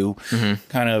you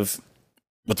kind of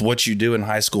with what you do in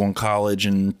high school and college.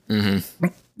 And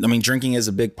I mean, drinking is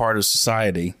a big part of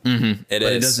society.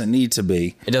 It doesn't need to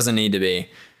be. It doesn't need to be.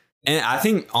 And I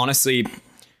think honestly,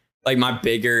 like my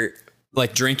bigger,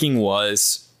 like drinking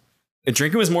was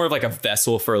more of like a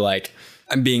vessel for like,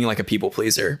 I'm being like a people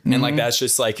pleaser. And like, that's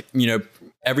just like, you know,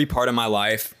 every part of my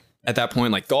life at that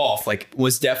point, like golf, like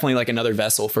was definitely like another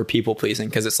vessel for people pleasing.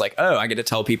 Cause it's like, oh, I get to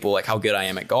tell people like how good I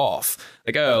am at golf.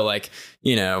 Like, oh, like,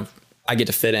 you know, I get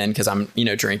to fit in cause I'm, you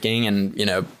know, drinking and, you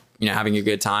know, having a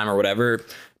good time or whatever.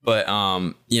 But,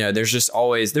 you know, there's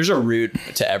a root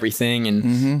to everything.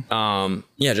 And,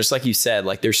 yeah, just like you said,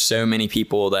 like there's so many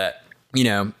people that, you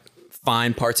know,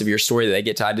 find parts of your story that they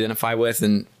get to identify with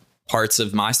and parts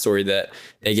of my story that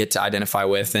they get to identify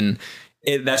with. And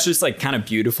that's just like kind of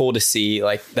beautiful to see.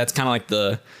 Like, that's kind of like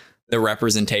the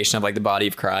representation of like the body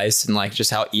of Christ, and like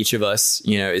just how each of us,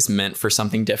 you know, is meant for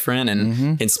something different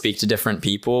and can speak to different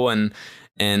people.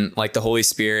 And like the Holy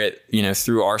Spirit, you know,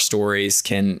 through our stories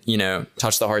can, you know,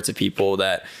 touch the hearts of people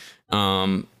that,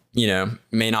 you know,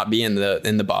 may not be in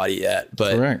the body yet,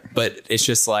 but it's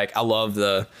just like, I love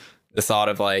the thought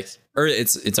of like, or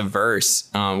it's a verse,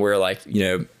 where like, you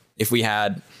know, if we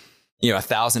had, you know,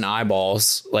 1,000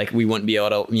 eyeballs, like we wouldn't be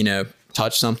able to, you know,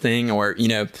 touch something, or, you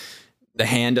know, the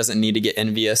hand doesn't need to get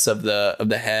envious of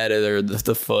the head or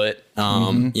the foot.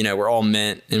 You know, we're all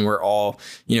meant and we're all,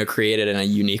 you know, created in a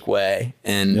unique way,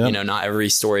 and, you know, not every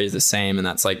story is the same. And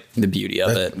that's like the beauty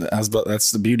of it.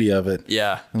 That's the beauty of it.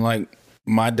 Yeah. And like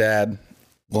my dad,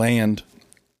 Land,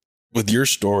 with your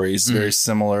stories, very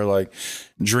similar, like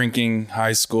drinking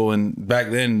high school, and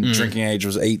back then drinking age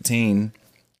was 18.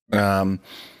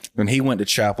 When he went to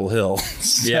Chapel Hill.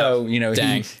 So, you know,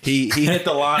 he hit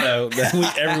the lotto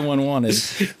that everyone wanted.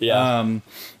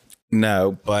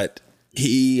 No, but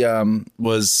he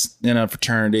was in a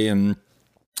fraternity, and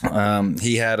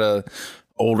he had a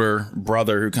older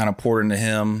brother who kind of poured into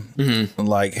him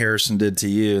like Harrison did to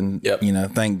you. And, you know,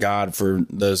 thank God for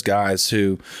those guys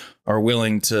who are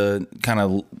willing to kind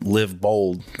of live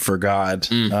bold for God.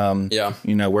 You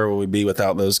know, where would we be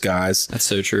without those guys? That's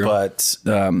so true. But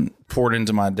poured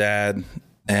into my dad,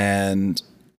 and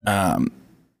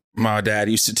my dad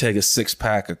used to take a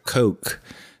 6-pack of Coke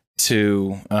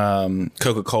to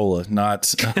Coca-Cola,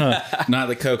 not not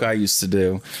the Coke I used to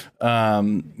do,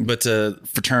 but to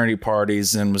fraternity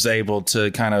parties, and was able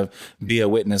to kind of be a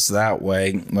witness that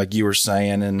way, like you were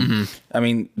saying. And I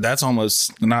mean, that's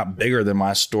almost not bigger than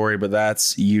my story, but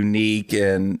that's unique.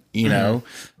 And, you know,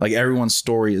 like everyone's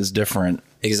story is different.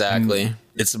 Exactly. And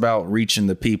it's about reaching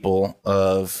the people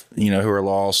of, you know, who are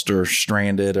lost or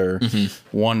stranded or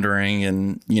wondering.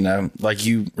 And, you know, like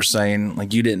you were saying,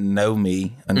 like you didn't know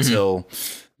me until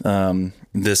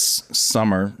this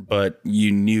summer, but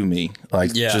you knew me,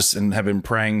 like just, and have been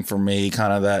praying for me,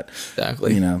 kind of that,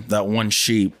 you know, that one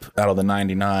sheep out of the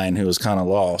 99 who was kind of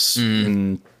lost.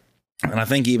 And I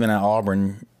think even at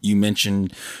Auburn, you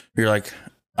mentioned, you're like,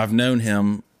 I've known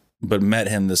him, but met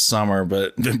him this summer,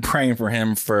 but been praying for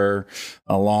him for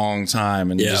a long time,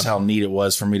 and just how neat it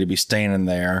was for me to be standing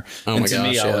there. And to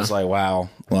me, I was like, wow,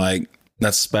 like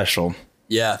that's special.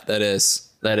 Yeah, that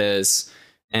is.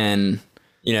 And,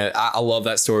 you know, I love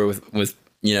that story with,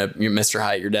 you know, your Mr.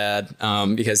 Height, your dad,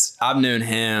 because I've known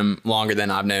him longer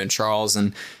than I've known Charles,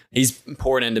 and he's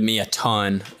poured into me a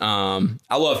ton.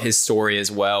 I love his story as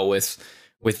well with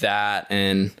that.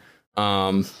 And,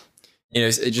 you know,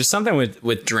 it's just something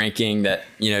with drinking that,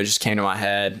 you know, just came to my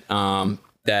head,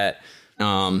 that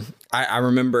I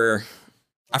remember,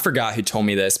 I forgot who told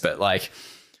me this, but like,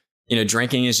 you know,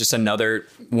 drinking is just another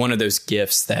one of those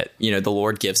gifts that, you know, the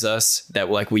Lord gives us that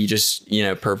like we just, you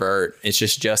know, pervert. It's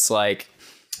just like,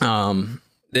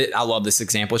 I love this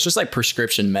example. It's just like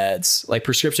prescription meds. Like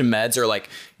prescription meds are like,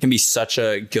 can be such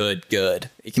a good.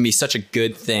 It can be such a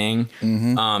good thing,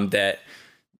 that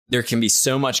there can be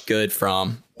so much good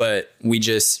from, but we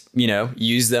just, you know,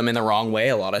 use them in the wrong way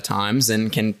a lot of times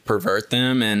and can pervert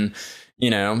them and, you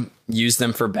know, use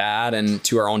them for bad and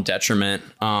to our own detriment.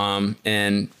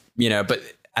 And, you know, but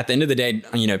at the end of the day,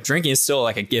 you know, drinking is still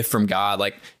like a gift from God.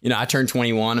 Like, you know, I turned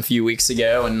 21 a few weeks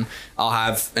ago, and I'll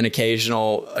have an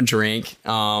occasional drink,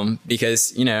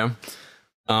 because, you know,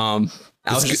 I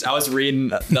was reading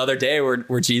the other day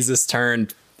where Jesus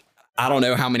turned, I don't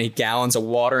know how many gallons of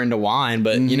water into wine,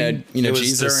 but you know, it was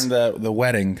Jesus during the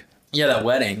wedding. Yeah, that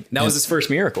wedding. That was his first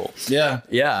miracle. Yeah.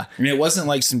 I mean, it wasn't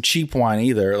like some cheap wine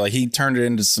either. Like he turned it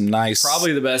into some nice,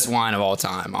 probably the best wine of all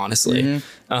time, honestly.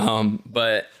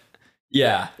 But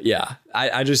yeah.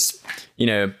 I just, you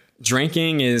know,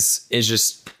 drinking is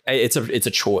just, it's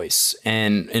a choice.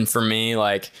 And for me,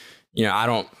 like, you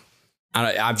know,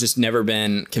 I've just never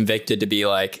been convicted to be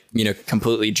like, you know,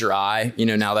 completely dry, you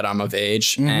know, now that I'm of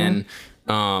age. And,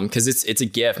 cause it's a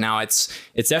gift. Now it's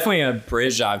definitely a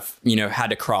bridge I've, you know, had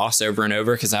to cross over and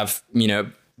over, cause I've, you know,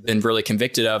 been really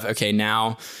convicted of, okay,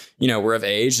 now, you know, we're of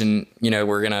age and, you know,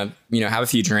 we're going to, you know, have a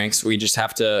few drinks. We just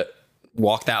have to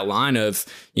walk that line of,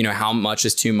 you know, how much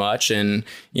is too much. And,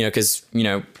 you know, cause, you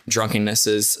know, drunkenness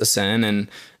is a sin,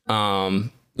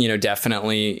 and, you know,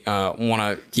 definitely, want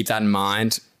to keep that in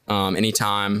mind.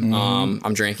 Anytime,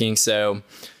 I'm drinking. So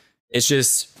it's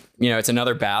just, you know, it's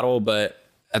another battle, but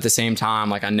at the same time,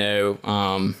 like I know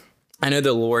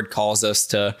the Lord calls us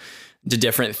to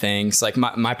different things. Like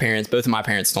my parents, both of my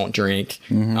parents don't drink.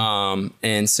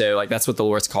 And so like, that's what the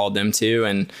Lord's called them to.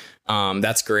 And,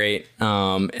 that's great.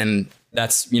 And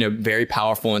that's, you know, very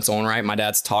powerful in its own right. My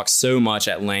dad's talked so much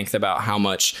at length about how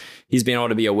much he's been able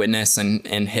to be a witness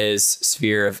in his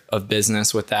sphere of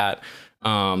business with that.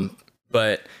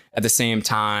 But at the same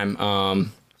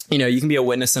time, you know, you can be a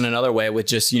witness in another way with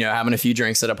just, you know, having a few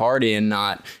drinks at a party and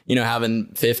not, you know, having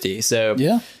 50. So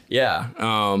yeah.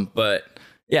 But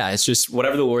yeah, it's just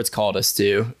whatever the Lord's called us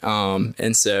to.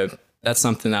 And so that's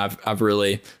something I've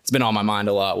really, it's been on my mind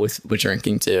a lot with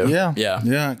drinking too.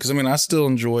 Yeah. Cause I mean, I still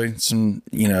enjoy some,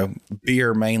 you know,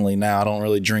 beer mainly now. I don't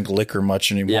really drink liquor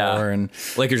much anymore. And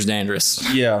liquor's dangerous.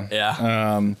 Yeah.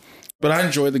 But I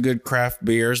enjoy the good craft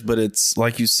beers, but it's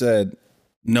like you said,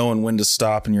 knowing when to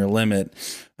stop and your limit.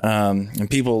 And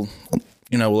people,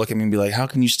 you know, will look at me and be like, how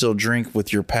can you still drink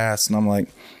with your past? And I'm like,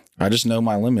 I just know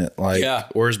my limit. Like,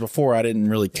 whereas before I didn't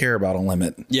really care about a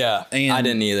limit. Yeah. And I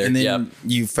didn't either. And then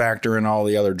you factor in all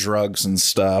the other drugs and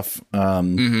stuff.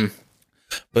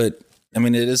 But I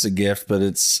mean, it is a gift, but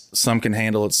it's, some can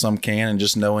handle it, some can, and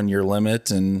just knowing your limit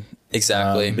and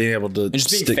being able to, and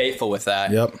just being faithful with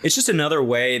that. It's just another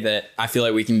way that I feel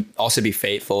like we can also be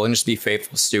faithful and just be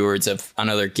faithful stewards of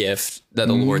another gift that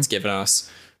the Lord's given us.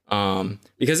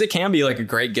 Because it can be like a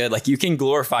great good, like you can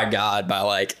glorify God by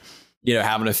like, you know,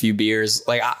 having a few beers.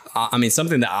 Like, I mean,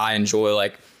 something that I enjoy,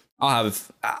 like I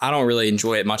don't really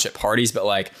enjoy it much at parties, but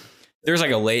like there's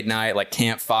like a late night, like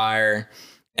campfire,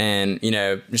 and, you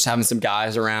know, just having some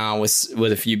guys around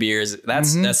with a few beers,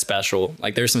 that's special.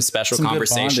 Like there's some special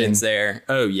conversations there.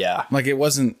 Oh yeah. Like it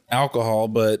wasn't alcohol,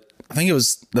 but I think it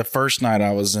was the first night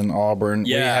I was in Auburn.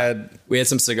 Yeah. We had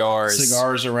some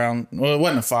cigars around. Well, it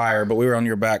wasn't a fire, but we were on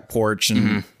your back porch.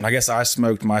 And I guess I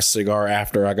smoked my cigar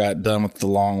after I got done with the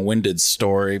long-winded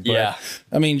story. But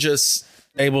I mean, just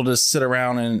able to sit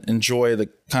around and enjoy the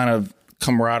kind of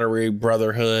camaraderie,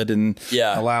 brotherhood, and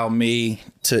allow me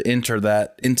to enter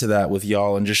into that with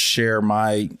y'all and just share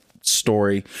my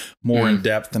story more in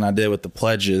depth than I did with the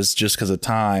pledges just because of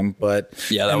time. But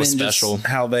that was special.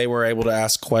 How they were able to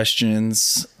ask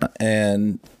questions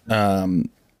and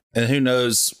who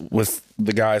knows with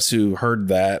the guys who heard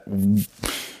that,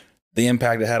 the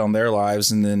impact it had on their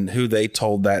lives, and then who they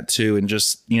told that to, and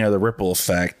just, you know, the ripple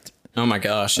effect. Oh my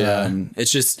gosh. Yeah.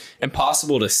 It's just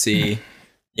impossible to see,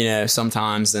 you know,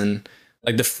 sometimes, and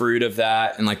like the fruit of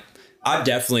that. And like, I've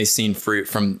definitely seen fruit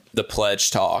from the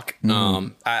pledge talk.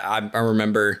 I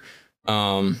remember,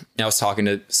 I was talking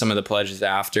to some of the pledges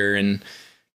after, and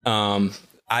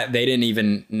they didn't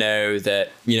even know that,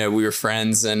 you know, we were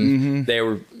friends, and they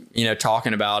were, you know,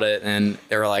 talking about it, and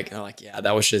they're like, yeah,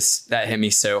 that hit me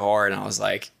so hard. And I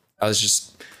was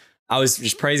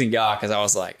just praising God. Cause I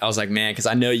was like, man, cause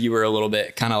I know you were a little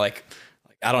bit kind of like,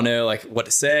 I don't know, like what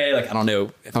to say. Like, I don't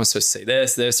know if I'm supposed to say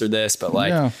this or this, but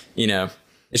like, you know,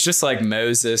 it's just like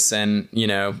Moses and, you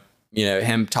know,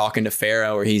 him talking to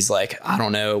Pharaoh, where he's like, I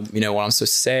don't know, you know, what I'm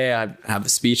supposed to say. I have a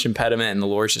speech impediment, and the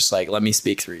Lord's just like, let me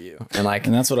speak through you. And like,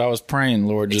 and that's what I was praying,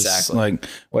 Lord, just like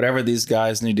whatever these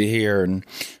guys need to hear. And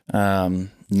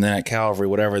then at Calvary,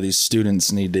 whatever these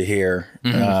students need to hear,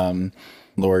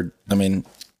 Lord, I mean,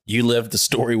 you lived the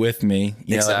story with me.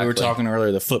 You know, like we were talking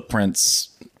earlier, the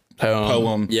Footprints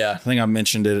poem. Yeah. I think I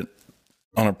mentioned it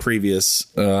on a previous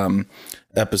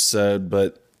episode,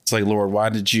 but it's like, Lord, why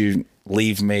did you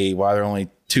leave me? Why are there only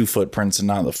 2 footprints and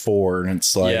not the 4? And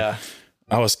it's like,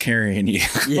 I was carrying you.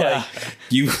 Like,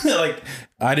 you like,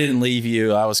 I didn't leave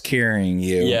you. I was carrying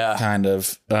you. Kind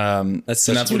of. That's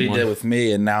what he did with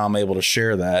me. And now I'm able to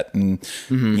share that. And,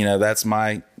 you know, that's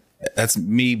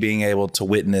me being able to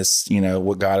witness, you know,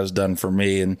 what God has done for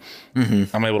me. And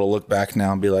I'm able to look back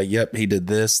now and be like, yep, he did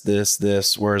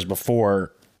this. Whereas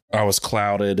before I was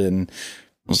clouded and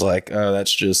was like, oh,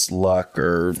 that's just luck,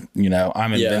 or, you know,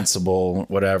 I'm invincible,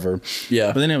 whatever.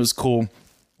 But then it was cool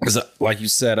because, like you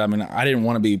said, I mean, I didn't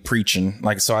want to be preaching.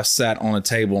 Like, so I sat on a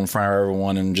table in front of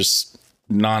everyone and just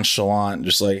nonchalant,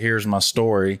 just like, here's my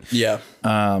story.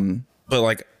 But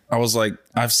like, I was like,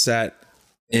 I've sat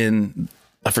in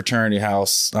a fraternity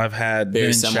house. I've had been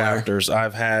in chapters.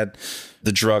 I've had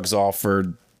the drugs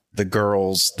offered, the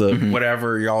girls, the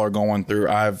whatever y'all are going through.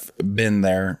 I've been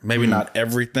there. Maybe not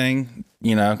everything,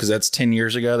 you know, because that's 10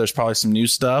 years ago. There's probably some new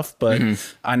stuff, but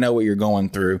I know what you're going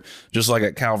through. Just like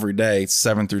at Calvary Day,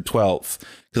 7th through 12th,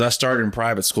 because I started in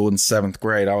private school in 7th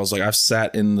grade. I was like, I've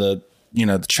sat in the, you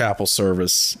know, the chapel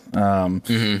service.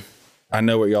 I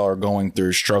know what y'all are going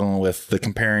through, struggling with the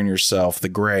comparing yourself, the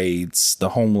grades, the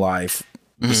home life,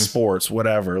 the sports,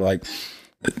 whatever. Like,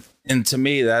 and to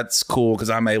me, that's cool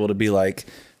because I'm able to be like,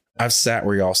 I've sat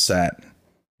where y'all sat.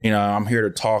 You know, I'm here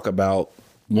to talk about,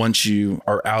 once you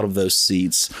are out of those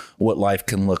seats, what life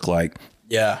can look like.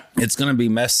 It's going to be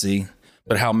messy,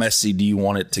 but how messy do you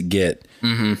want it to get?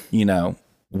 You know,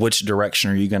 which direction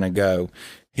are you going to go?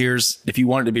 If you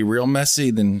want it to be real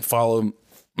messy, then follow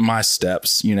my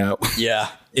steps, you know?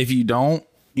 If you don't,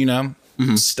 you know,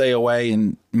 stay away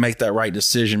and make that right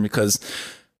decision, because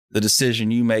the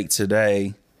decision you make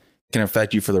today can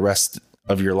affect you for the rest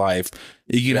of your life.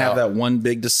 You can have that one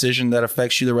big decision that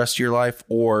affects you the rest of your life,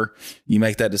 or you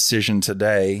make that decision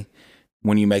today.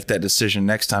 When you make that decision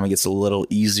next time, it gets a little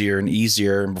easier and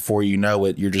easier. And before you know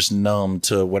it, you're just numb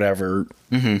to whatever,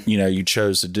 you know, you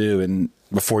chose to do. And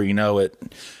before you know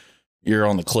it, you're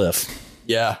on the cliff.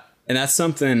 And that's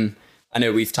something, I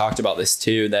know we've talked about this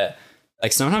too, that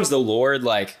like sometimes the Lord,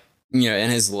 like, you know, in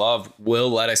his love will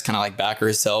let us kind of like back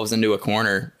ourselves into a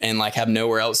corner and like have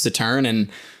nowhere else to turn. And,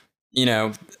 you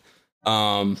know,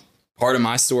 part of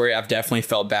my story, I've definitely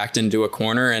felt backed into a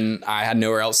corner and I had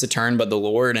nowhere else to turn but the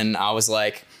Lord. And I was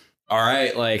like, all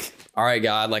right,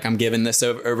 God, like I'm giving this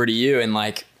over to you, and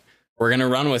like, we're going to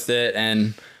run with it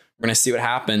and we're going to see what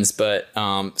happens. But,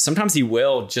 sometimes he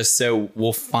will, just so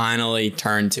we'll finally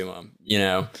turn to him, you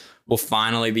know, we'll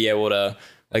finally be able to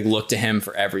like look to him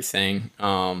for everything.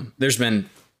 There's been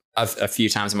a few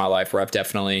times in my life where I've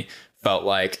definitely felt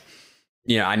like,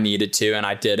 you know, I needed to and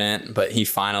I didn't, but he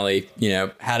finally, you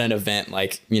know, had an event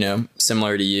like, you know,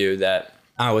 similar to you, that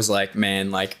I was like,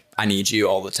 man, like I need you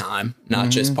all the time, not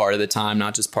just part of the time,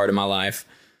 not just part of my life.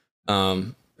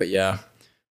 But yeah,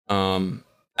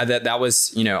 that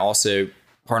was, you know, also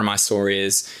part of my story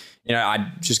is, you know,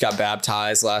 I just got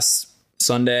baptized last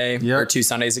Sunday or 2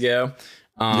 Sundays ago.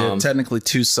 Yeah, technically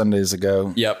 2 Sundays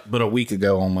ago. Yep. But a week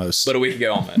ago almost.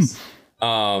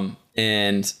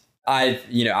 And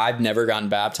I've never gotten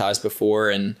baptized before.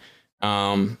 And,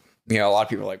 a lot of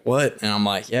people are like, what? And I'm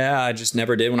like, yeah, I just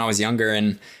never did when I was younger.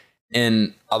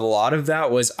 And a lot of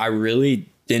that was, I really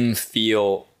didn't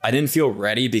feel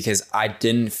ready, because I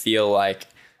didn't feel like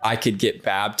I could get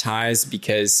baptized,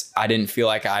 because I didn't feel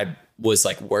like I was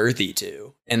like worthy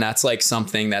to. And that's like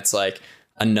something that's like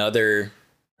another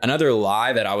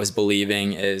lie that I was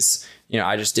believing is,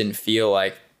 I just didn't feel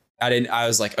like I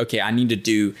was like, okay, I need to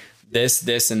do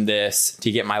this, and this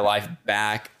to get my life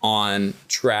back on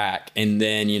track. And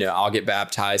then, I'll get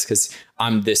baptized because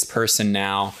I'm this person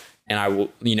now. And I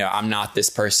will, I'm not this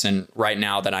person right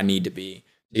now that I need to be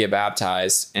to get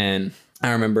baptized. And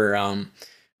I remember,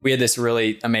 we had this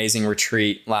really amazing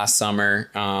retreat last summer,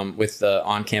 with the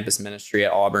on-campus ministry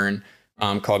at Auburn,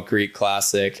 called Greek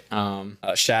Classic.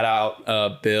 Shout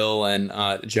out, Bill and,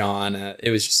 John.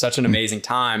 It was just such an amazing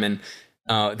time. And,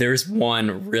 there's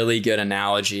one really good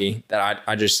analogy that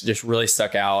I just really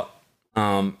stuck out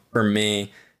for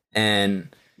me. And,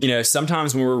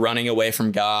 sometimes when we're running away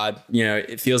from God,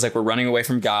 it feels like we're running away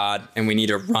from God and we need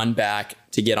to run back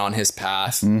to get on his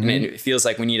path. And it feels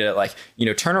like we need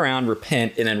to turn around,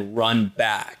 repent, and then run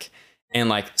back. And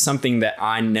like something that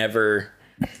I never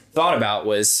thought about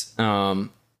was,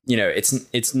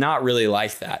 it's not really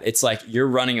like that. It's like you're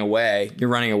running away,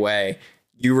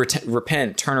 you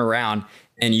repent, turn around,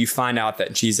 and you find out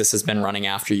that Jesus has been running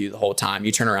after you the whole time.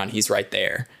 You turn around, he's right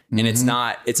there. And it's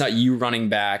not you running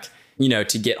back,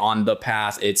 to get on the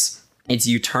path. It's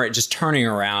you turning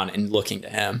around and looking to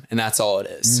him. And that's all it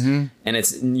is. And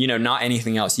it's, not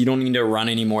anything else. You don't need to run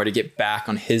anymore to get back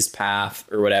on his path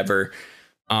or whatever.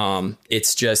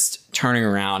 It's just turning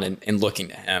around and looking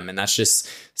to him. And that's just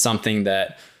something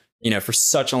that, for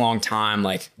such a long time,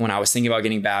 like when I was thinking about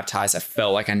getting baptized, I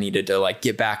felt like I needed to like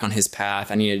get back on his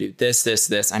path. I need to do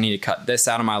this. I need to cut this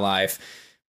out of my life,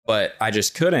 but I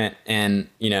just couldn't. And,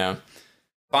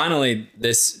 finally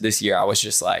this year I was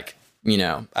just like,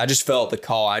 I just felt the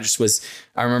call. I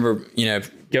remember,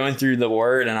 going through the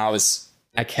word, and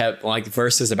I kept like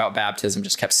verses about baptism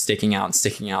just kept sticking out.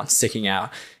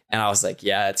 And I was like,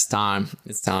 yeah, it's time.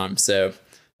 So that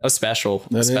was special.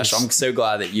 I'm so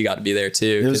glad that you got to be there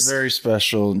too. It was very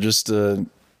special just to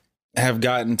have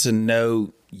gotten to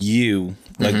know you,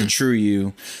 like the true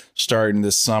you, starting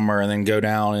this summer, and then go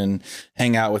down and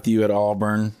hang out with you at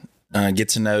Auburn, get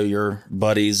to know your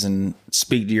buddies and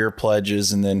speak to your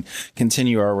pledges, and then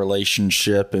continue our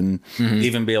relationship, and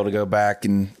even be able to go back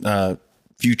and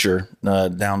future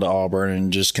down to Auburn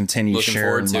and just continue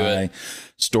sharing my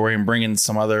story and bringing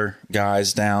some other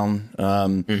guys down.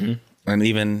 And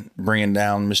even bringing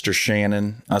down Mr.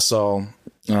 Shannon. I saw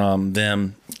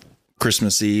them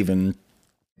Christmas Eve, and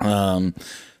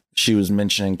she was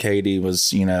mentioning Katie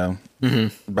was,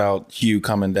 about Hugh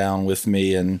coming down with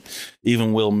me, and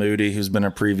even Will Moody, who's been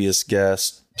a previous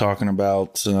guest, talking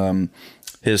about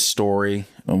his story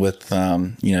with,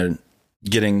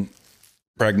 getting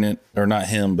pregnant, or not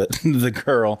him, but the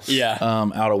girl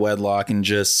out of wedlock, and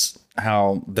just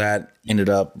how that ended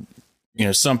up,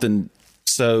 something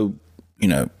so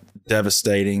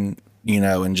devastating,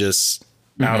 and just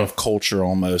out of culture,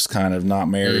 almost kind of not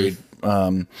married,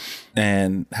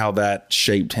 and how that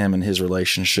shaped him and his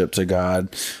relationship to God.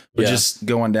 But just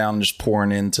going down and just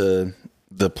pouring into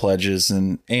the pledges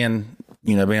and being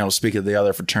able to speak at the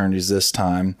other fraternities this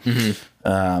time.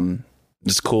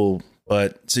 It's cool.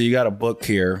 But so you got a book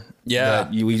here. Yeah.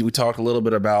 That we talked a little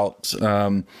bit about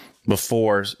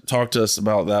before. Talk to us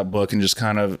about that book and just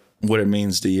kind of what it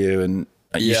means to you. And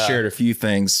you shared a few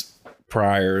things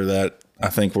prior that I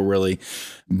think were really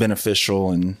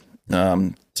beneficial and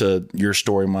to your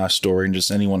story, my story, and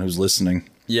just anyone who's listening.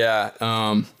 Yeah.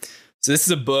 So this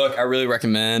is a book I really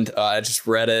recommend. I just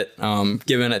read it,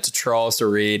 giving it to Charles to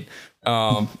read.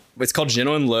 It's called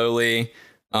Gentle and Lowly.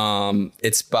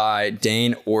 It's by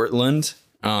Dane Ortland.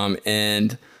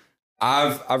 And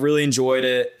I've really enjoyed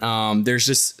it. There's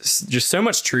just so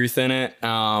much truth in it.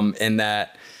 And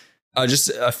that just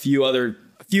a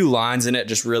few lines in it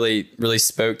just really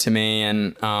spoke to me.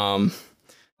 And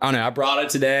I don't know, I brought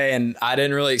it today, and I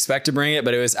didn't really expect to bring it,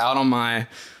 but it was out on my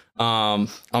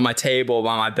table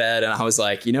by my bed, and I was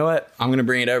like, you know what, I'm gonna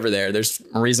bring it over there. There's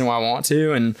a reason why I want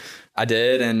to, and I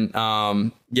did. And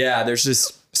there's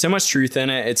just so much truth in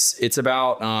it. It's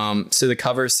about so the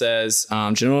cover says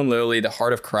gentle and lowly, the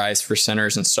heart of Christ for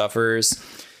sinners and sufferers.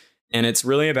 And it's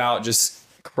really about just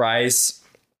Christ's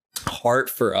heart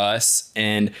for us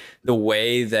and the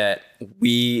way that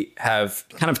we have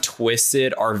kind of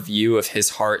twisted our view of his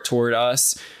heart toward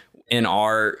us. in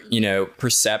our,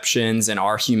 perceptions and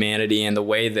our humanity, and the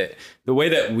way that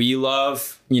we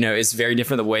love, is very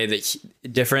different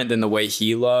different than the way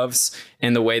he loves,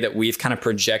 and the way that we've kind of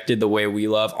projected the way we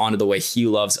love onto the way he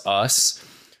loves us,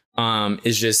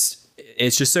 it's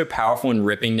just so powerful in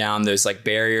ripping down those like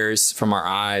barriers from our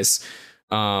eyes.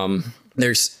 I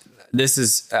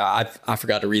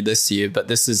forgot to read this to you, but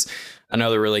this is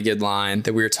another really good line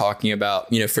that we were talking about,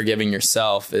 forgiving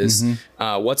yourself is,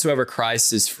 whatsoever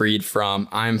Christ is freed from,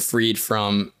 I'm freed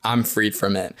from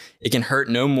it. It can hurt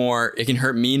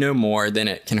me no more than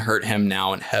it can hurt him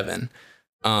now in heaven.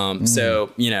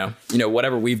 So,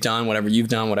 whatever we've done, whatever you've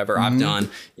done, whatever I've done,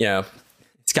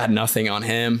 it's got nothing on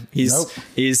him.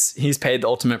 He's paid the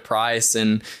ultimate price.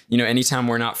 And, anytime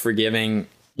we're not forgiving,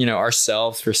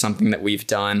 ourselves for something that we've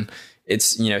done,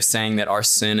 it's, saying that our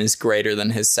sin is greater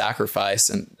than his sacrifice.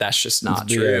 And that's just not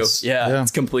true. Yeah,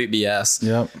 it's complete BS.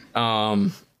 Yep.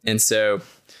 And so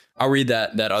I'll read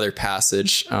that other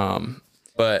passage.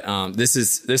 But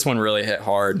this one really hit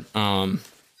hard.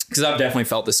 Cause I've definitely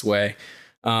felt this way.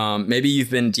 Maybe you've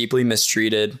been deeply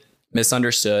mistreated,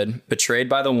 misunderstood, betrayed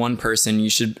by the one person you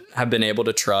should have been able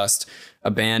to trust,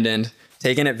 abandoned,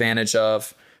 taken advantage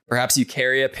of. Perhaps you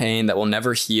carry a pain that will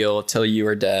never heal till you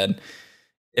are dead.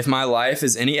 If my life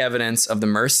is any evidence of the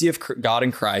mercy of God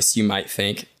in Christ, you might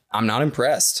think, I'm not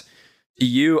impressed. To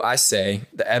you, I say,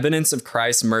 the evidence of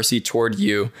Christ's mercy toward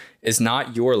you is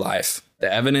not your life.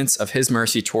 The evidence of his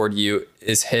mercy toward you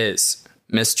is his,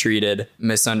 mistreated,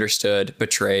 misunderstood,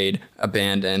 betrayed,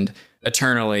 abandoned,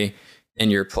 eternally in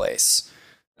your place.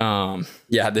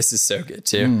 This is so good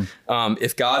too.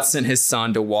 If God sent his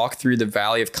son to walk through the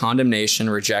valley of condemnation,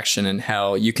 rejection, and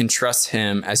hell, you can trust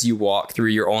him as you walk through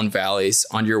your own valleys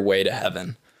on your way to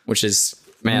heaven, which is,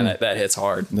 that hits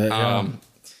hard.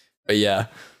 But yeah,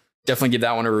 definitely give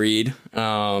that one a read.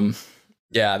 That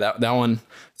one,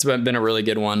 it's been a really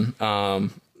good one.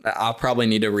 I'll probably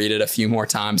need to read it a few more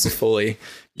times to fully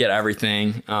get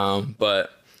everything. But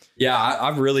yeah,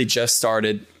 I've really just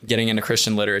started getting into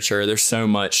Christian literature. There's so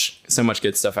much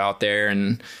good stuff out there.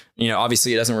 And,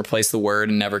 obviously it doesn't replace the word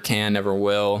and never can, never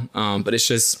will. But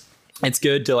it's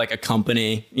good to like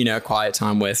accompany, a quiet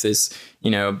time with is,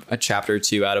 a chapter or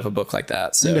two out of a book like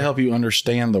that. So to help you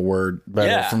understand the word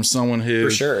better from someone who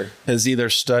has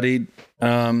either studied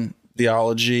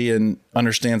theology and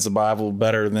understands the Bible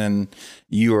better than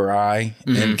you or I,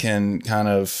 and can kind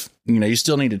of, you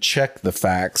still need to check the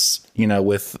facts,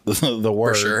 with the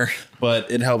word,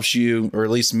 but it helps you, or at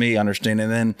least me, understand.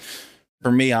 And then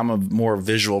for me, I'm a more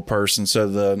visual person. So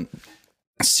the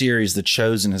series, The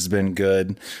Chosen, has been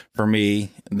good for me,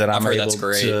 that I'm able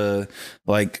to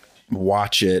like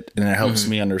watch it, and it helps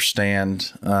me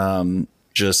understand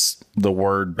just the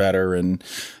word better. And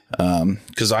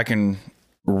because I can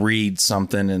read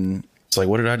something and it's like,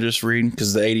 what did I just read?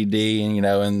 Because the ADD, and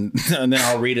and then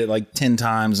I'll read it like 10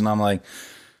 times and I'm like,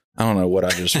 I don't know what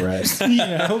I just read.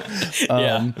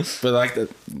 But like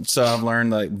so I've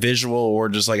learned like visual, or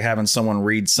just like having someone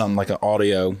read something like an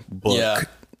audio book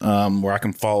where I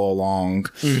can follow along.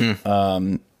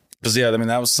 Because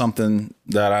that was something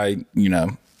that I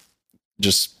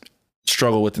just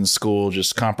struggle with in school,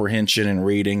 just comprehension and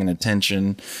reading and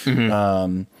attention.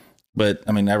 But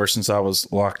ever since I was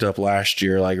locked up last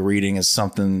year, like reading is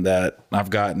something that I've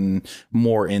gotten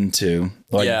more into,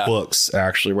 like books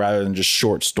actually, rather than just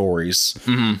short stories.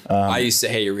 I used to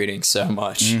hate reading so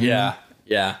much. Yeah.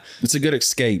 It's a good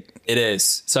escape. It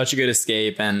is such a good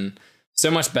escape, and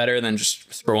so much better than just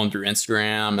scrolling through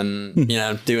Instagram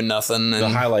and, doing nothing. And, the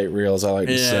highlight reels, I like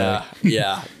to say.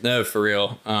 Yeah. No, for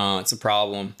real. It's a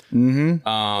problem.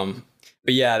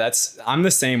 But yeah, I'm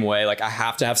the same way. Like I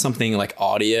have to have something like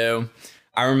audio.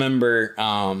 I remember,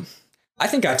 I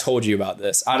think I told you about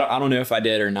this. I don't know if I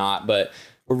did or not, but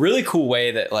a really cool way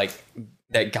that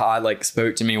God like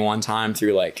spoke to me one time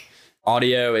through like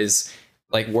audio is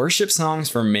like worship songs.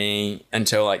 For me,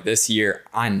 until like this year,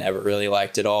 I never really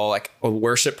liked it all. Like a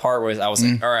worship part was, I was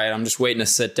like, all right, I'm just waiting to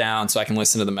sit down so I can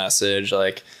listen to the message.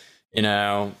 Like,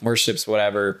 worship's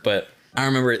whatever. But I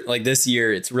remember like this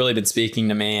year, it's really been speaking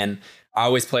to me, and I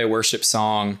always play a worship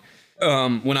song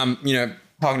when I'm,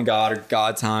 talking to God, or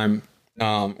God time,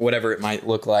 whatever it might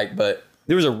look like. But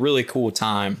there was a really cool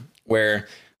time where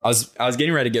I was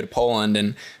getting ready to go to Poland,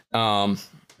 and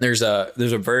there's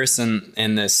a verse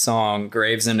in this song,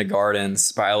 Graves into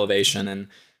Gardens by Elevation.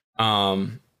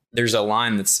 And there's a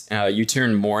line that's you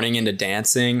turn mourning into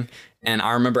dancing. And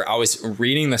I remember I was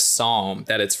reading the psalm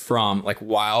that it's from, like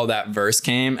while that verse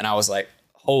came, and I was like,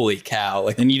 holy cow.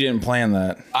 Like, and you didn't plan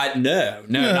that? No,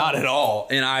 not at all.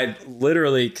 And I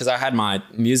literally, because I had my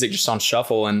music just on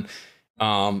shuffle, and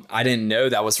I didn't know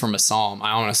that was from a psalm.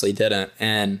 I honestly didn't.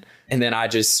 And then I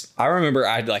remember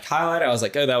I'd like highlight it. I was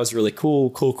like, oh, that was really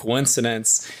cool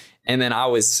coincidence. And then I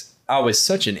was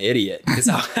such an idiot because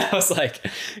I was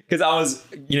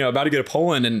about to go to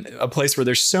Poland, and a place where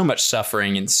there's so much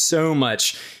suffering and so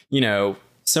much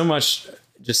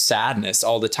just sadness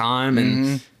all the time.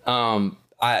 And I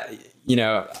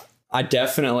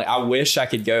wish I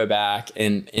could go back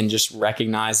and just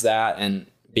recognize that and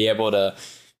be able to,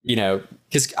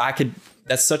 because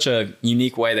that's such a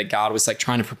unique way that God was like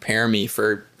trying to prepare me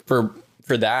for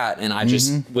that. And I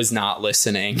just was not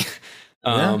listening.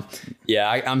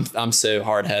 I'm so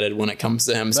hard headed when it comes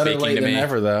to him Better speaking late to me. than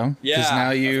ever, though. Yeah. Because now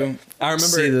I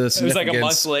remember it was like a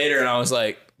month later, and I was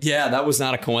like, yeah, that was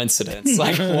not a coincidence.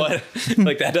 Like what?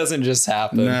 Like that doesn't just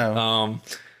happen. No.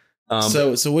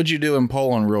 So what'd you do in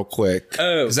Poland real quick?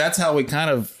 Oh, because that's how we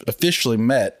kind of officially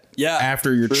met. Yeah.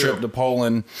 After your trip to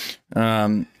Poland,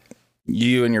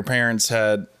 you and your parents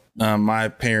had my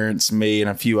parents, me, and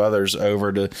a few others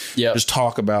over to just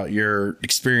talk about your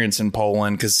experience in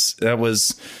Poland, because that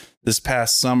was this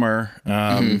past summer,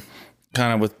 kind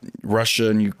of with Russia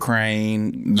and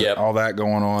Ukraine, all that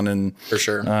going on, and for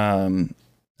sure.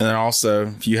 And then also,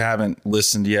 if you haven't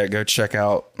listened yet, go check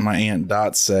out my Aunt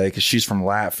Dotse, because she's from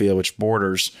Latvia, which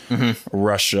borders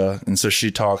Russia, and so she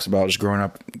talks about just growing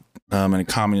up in a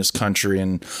communist country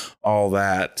and all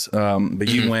that. But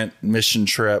you went mission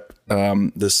trip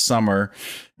this summer,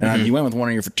 and you went with one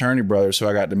of your fraternity brothers who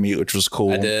I got to meet, which was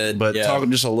cool. I did. But talk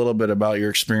just a little bit about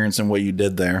your experience and what you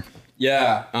did there.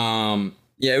 Yeah.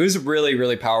 It was a really,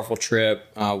 really powerful trip.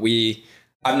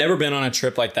 I've never been on a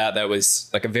trip like that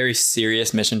was like a very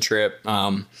serious mission trip.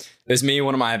 It was me,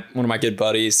 one of my good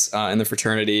buddies in the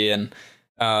fraternity, and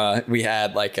we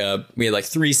had like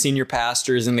 3 senior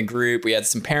pastors in the group. We had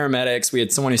some paramedics. We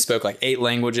had someone who spoke like 8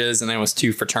 languages, and then it was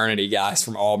 2 fraternity guys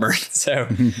from Auburn. So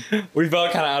we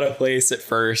felt kind of out of place at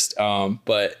first.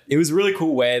 But it was a really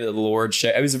cool way that the Lord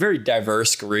showed. It was a very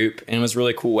diverse group, and it was a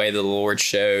really cool way that the Lord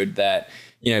showed that,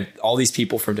 all these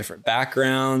people from different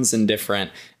backgrounds and different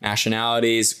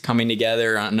nationalities coming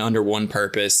together under one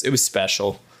purpose. It was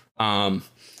special. And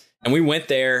we went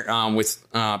there with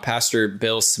Pastor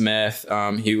Bill Smith.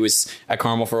 He was at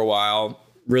Carmel for a while.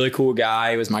 Really cool guy.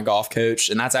 He was my golf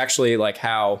coach. And that's actually like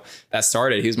how that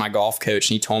started. He was my golf coach,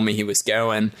 and he told me he was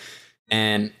going.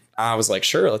 And I was like,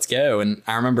 sure, let's go. And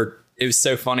I remember it was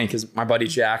so funny because my buddy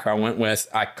Jack, who I went with,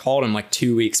 I called him like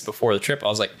 2 weeks before the trip. I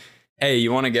was like, hey,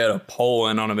 you want to go to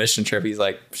Poland on a mission trip? He's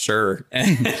like, sure.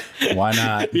 Why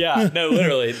not? Yeah, no,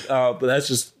 literally. But that's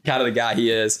just kind of the guy he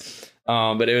is.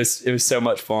 But it was so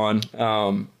much fun.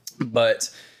 So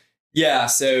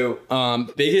biggest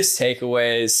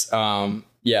takeaways.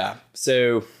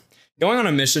 So going on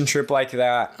a mission trip like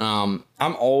that, I'm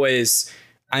always,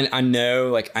 I know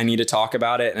like I need to talk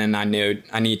about it, and I know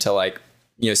I need to like,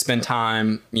 spend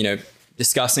time,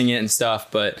 discussing it and stuff,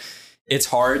 but it's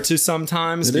hard to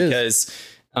sometimes because,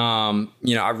 I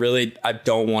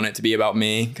don't want it to be about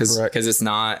me because it's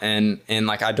not. And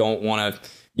like, I don't want to,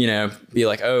 be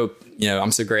like, oh,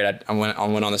 I'm so great. I went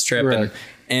on this trip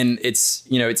and it's,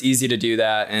 it's easy to do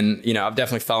that. And, I've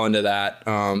definitely fell into that,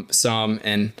 but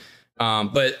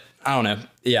I don't know.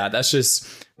 Yeah, that's just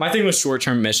my thing with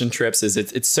short-term mission trips is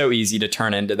it's so easy to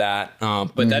turn into that.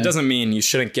 But that doesn't mean you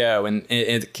shouldn't go. And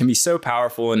it can be so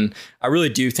powerful. And I really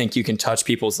do think you can touch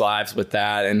people's lives with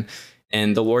that.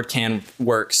 And the Lord can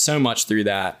work so much through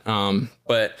that.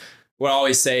 But what I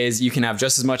always say is you can have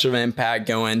just as much of an impact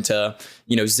going to,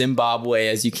 Zimbabwe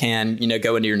as you can,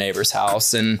 go into your neighbor's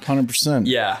house. And 100%.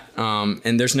 Yeah.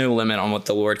 And there's no limit on what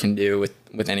the Lord can do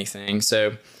with anything.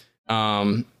 So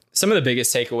some of the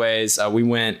biggest takeaways, we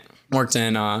worked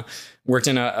in a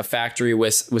factory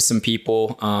with some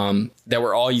people that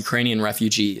were all Ukrainian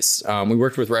refugees. We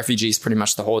worked with refugees pretty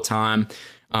much the whole time,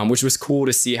 which was cool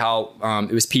to see how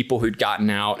it was people who'd gotten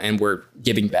out and were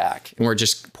giving back and were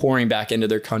just pouring back into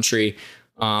their country.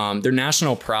 Their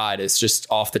national pride is just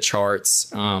off the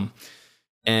charts.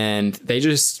 And they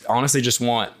just honestly just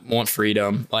want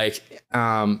freedom. Like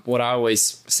what I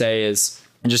always say is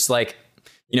just like,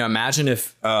 imagine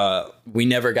if we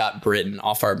never got Britain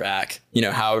off our back,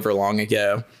 however long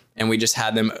ago, and we just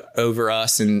had them over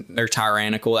us and they're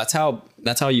tyrannical. That's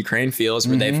how Ukraine feels,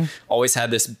 where they've always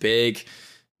had this big,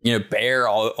 bear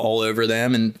all over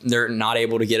them, and they're not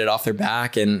able to get it off their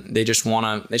back, and they just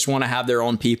want to have their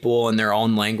own people and their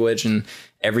own language and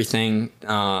everything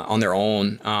on their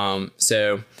own.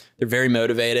 So they're very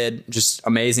motivated, just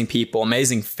amazing people,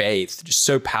 amazing faith, just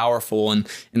so powerful in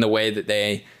the way that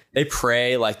they they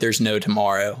pray like there's no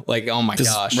tomorrow. Like, oh my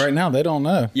gosh. Right now they don't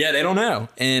know. Yeah, they don't know.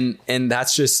 And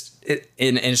that's just it.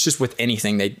 And it's just with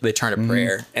anything they turn to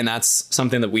prayer. And that's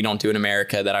something that we don't do in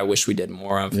America that I wish we did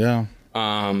more of. Yeah.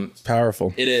 It's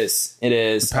powerful. It is.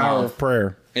 The power of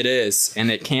prayer. It is. And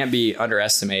it can't be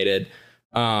underestimated.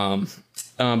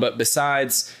 But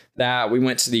besides that, we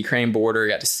went to the Ukraine border,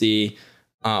 got to see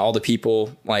all the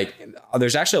people. Like,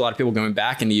 there's actually a lot of people going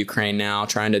back into Ukraine now,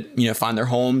 trying to, find their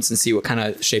homes and see what kind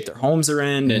of shape their homes are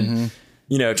in, and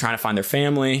trying to find their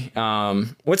family.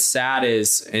 What's sad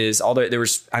is although there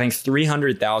was, I think,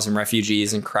 300,000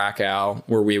 refugees in Krakow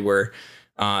where we were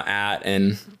at,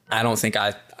 and I don't think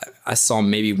I saw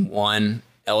maybe one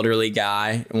elderly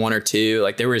guy, one or two.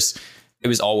 Like, it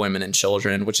was all women and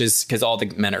children, which is because all the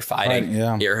men are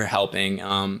fighting, you're helping.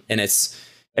 And it's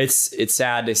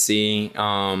sad to see.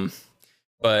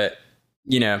 But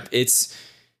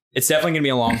it's definitely gonna be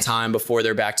a long time before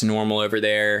they're back to normal over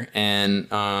there. And,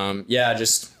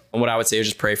 just what I would say is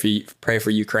just pray for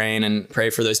Ukraine and pray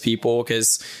for those people,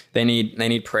 because they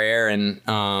need prayer. And,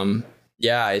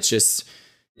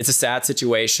 it's a sad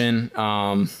situation.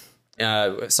 Saw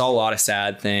a lot of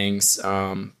sad things.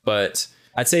 But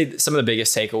I'd say some of the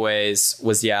biggest takeaways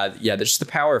was, just the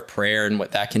power of prayer and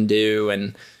what that can do.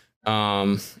 And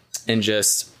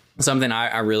just something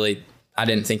I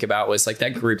didn't think about was like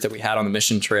that group that we had on the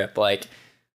mission trip. Like,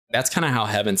 that's kind of how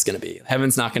heaven's going to be.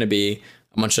 Heaven's not going to be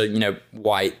a bunch of,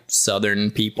 white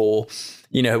Southern people,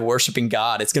 worshiping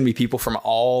God. It's going to be people from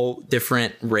all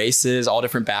different races, all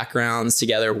different backgrounds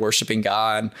together, worshiping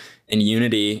God in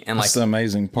unity. And that's the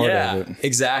amazing part of it.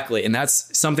 Exactly. And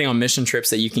that's something on mission trips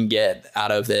that you can get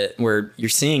out of it, where you're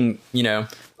seeing,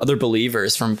 other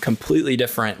believers from completely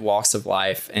different walks of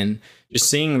life, and just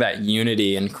seeing that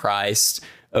unity in Christ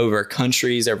over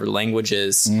countries, over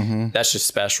languages. That's just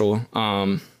special.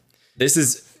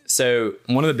 So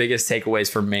one of the biggest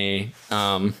takeaways for me,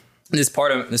 this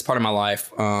part of my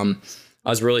life, I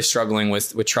was really struggling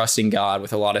with trusting God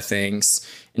with a lot of things,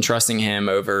 and trusting Him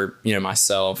over,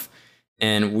 myself.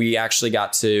 And we actually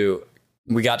got to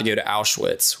go to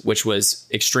Auschwitz, which was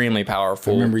extremely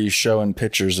powerful. I remember you showing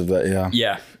pictures of that. Yeah.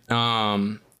 Yeah.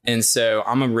 And so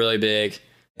I'm a really big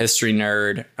history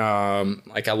nerd.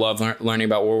 Like, I love learning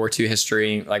about World War II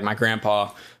history. Like, my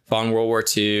grandpa fought in World War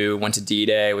II, went to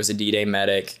D-Day, was a D-Day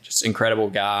medic, just incredible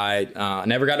guy. I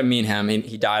never got to meet him.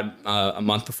 He died a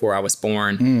month before I was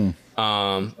born.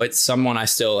 But someone I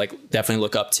still definitely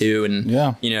look up to, and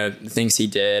the things he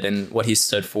did and what he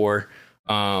stood for.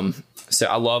 So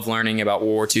I love learning about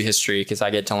World War II history because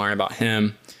I get to learn about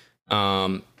him.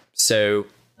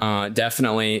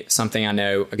 Definitely something I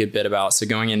know a good bit about. So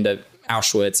going into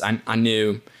Auschwitz, I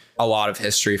knew a lot of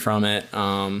history from it.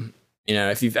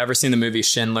 If you've ever seen the movie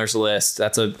Schindler's List,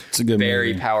 it's a good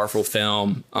very movie. Powerful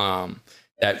film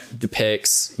that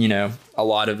depicts, a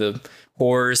lot of the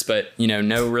horrors, but,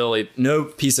 no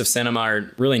piece of cinema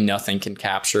or really nothing can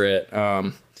capture it.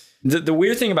 The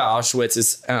weird thing about Auschwitz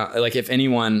is, if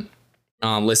anyone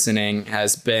listening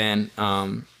has been,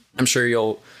 I'm sure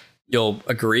you'll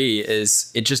agree,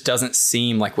 is it just doesn't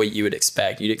seem like what you would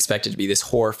expect. You'd expect it to be this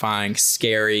horrifying,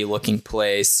 scary looking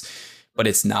place, but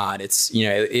it's not. It's,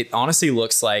 it honestly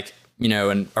looks like,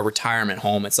 a retirement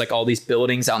home. It's like all these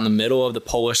buildings out in the middle of the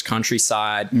Polish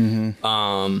countryside.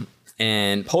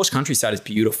 And Polish countryside is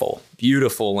beautiful,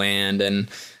 beautiful land. And,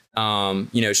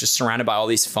 it's just surrounded by all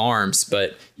these farms,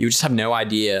 but you just have no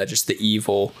idea just the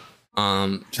evil.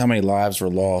 How many lives were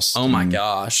lost? Oh my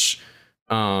gosh.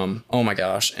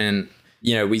 And,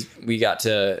 we got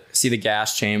to see the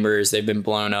gas chambers. They've been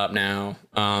blown up now.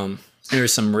 There were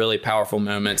some really powerful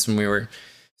moments when we were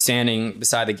standing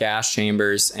beside the gas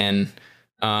chambers, and,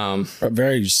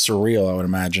 very surreal, I would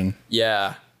imagine.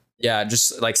 Yeah. Yeah.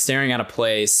 Just like staring at a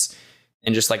place,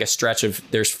 and just like a stretch of,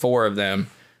 there's 4 of them.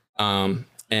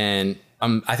 And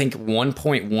I think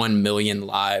 1.1 million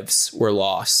lives were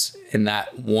lost in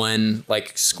that one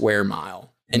square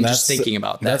mile. And just thinking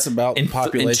about that, that's about the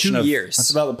population in 2 years. That's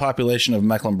about the population of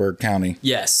Mecklenburg County.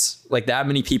 Yes, that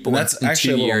many people. And that's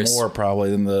actually a little more probably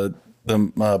than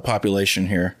the population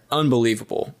here.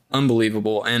 Unbelievable.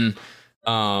 And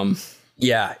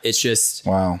it's just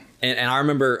wow. And I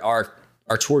remember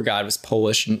our tour guide was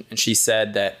Polish, and she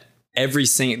said that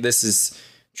this is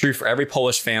true for every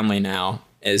Polish family now,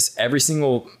 is every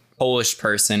single Polish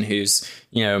person who's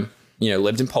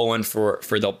lived in Poland for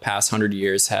the past 100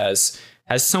 years has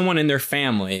someone in their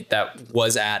family that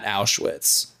was at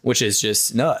Auschwitz, which is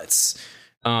just nuts.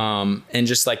 And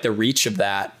just the reach of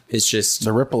that is just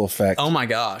the ripple effect. Oh my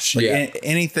gosh.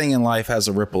 Anything in life has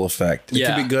a ripple effect. It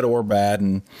can be good or bad.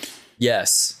 And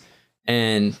yes.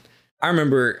 And I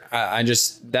remember I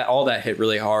just that all that hit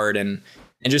really hard, and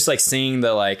just like seeing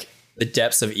the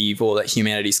depths of evil that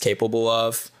humanity's capable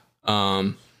of.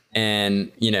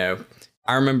 And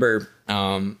I remember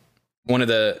one of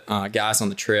the guys on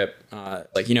the trip,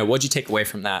 what'd you take away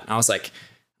from that? And I was like,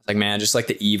 man, just like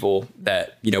the evil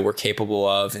that we're capable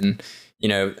of, and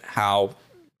how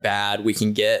bad we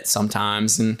can get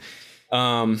sometimes. And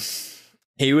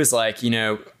he was like,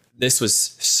 this was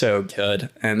so good.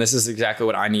 And this is exactly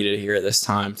what I needed to hear at this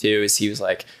time too, is he was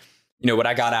like, what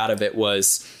I got out of it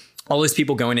was all those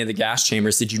people going into the gas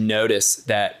chambers. Did you notice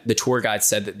that the tour guide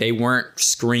said that they weren't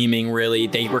screaming really?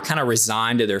 They were kind of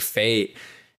resigned to their fate,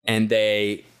 and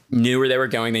they knew where they were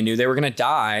going. They knew they were going to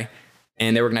die,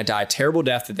 and they were going to die a terrible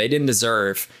death that they didn't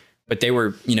deserve. But they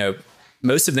were,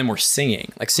 most of them were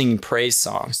singing praise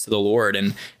songs to the Lord.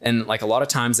 And like a lot of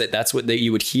times that's what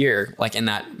you would hear, like in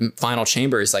that final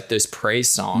chamber, is like those praise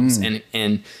songs.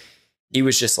 And he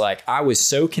was just like, I was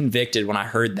so convicted when I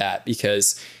heard that,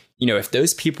 because, if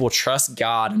those people trust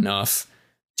God enough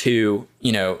to,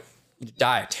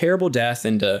 die a terrible death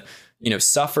and to,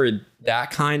 suffer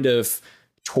that kind of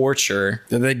torture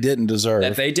that they didn't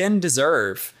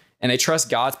deserve, and they trust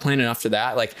God's plan enough to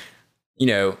that,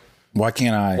 why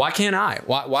can't I?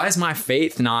 Why is my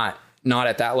faith not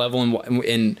at that level?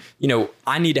 And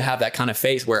I need to have that kind of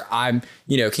faith where I'm,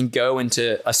 can go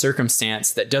into a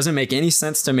circumstance that doesn't make any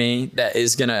sense to me, that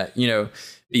is gonna,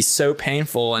 be so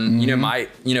painful and, might,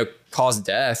 cause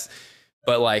death.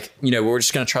 But we're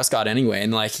just gonna trust God anyway.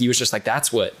 And he was just like,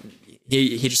 that's what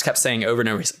he just kept saying over and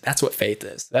over. He's like, that's what faith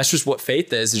is. That's just what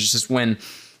faith is. It's just when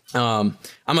I'm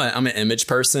an image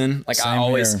person. I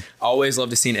always love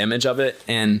to see an image of it.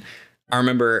 And I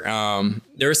remember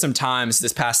there were some times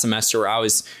this past semester where I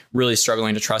was really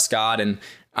struggling to trust God. And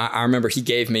I remember he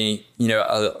gave me,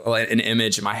 an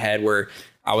image in my head where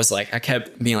I was like, I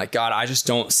kept being like, God, I just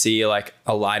don't see like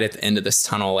a light at the end of this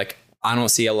tunnel. Like, I don't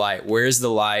see a light. Where's the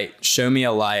light? Show me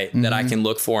a light that I can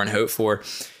look for and hope for.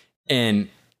 And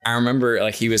I remember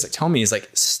he was like telling me, he's like,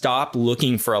 stop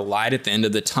looking for a light at the end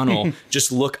of the tunnel.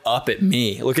 Just look up at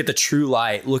me. Look at the true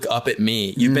light. Look up at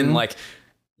me. You've been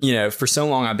for so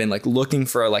long, I've been looking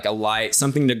for a light,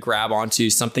 something to grab onto,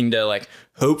 something to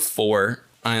hope for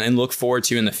and look forward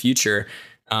to in the future.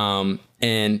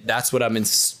 And that's what I've been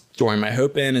storing my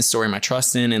hope in and storing my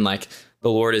trust in. And the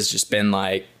Lord has just been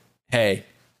like, hey,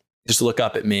 just look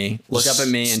up at me, and trust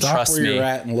me. Stop where you're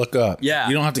at and look up. Yeah,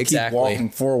 you don't have to keep walking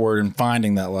forward and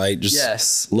finding that light.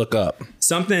 Just look up.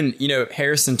 Something,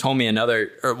 Harrison told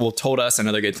us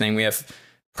another good thing. We have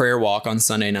prayer walk on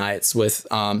Sunday nights with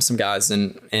some guys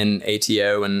in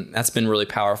ATO, and that's been really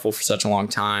powerful for such a long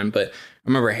time. But I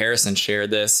remember Harrison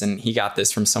shared this, and he got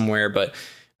this from somewhere. But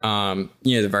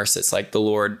the verse that's like, the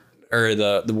Lord, or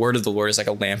the word of the Lord is like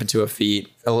a lamp unto our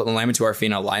feet, and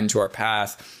a light into our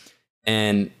path.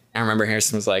 And I remember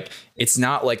Harrison was like, it's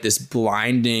not like this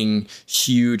blinding,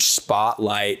 huge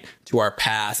spotlight to our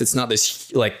path. It's not this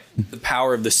the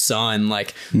power of the sun,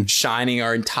 shining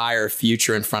our entire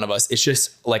future in front of us. It's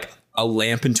just like a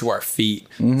lamp into our feet.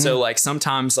 So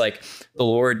sometimes the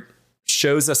Lord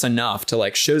shows us enough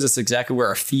to shows us exactly where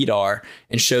our feet are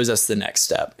and shows us the next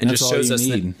step, and just shows us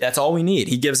that's all we need.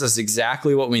 He gives us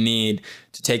exactly what we need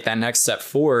to take that next step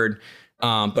forward.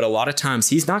 But a lot of times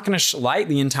he's not going to light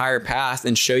the entire path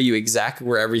and show you exactly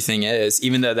where everything is,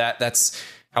 even though that's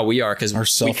how we are,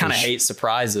 because we kind of hate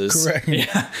surprises. Correct.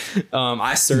 Yeah.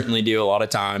 I certainly do a lot of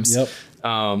times. Yep.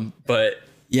 But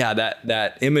yeah,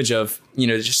 that image of,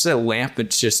 just a lamp, but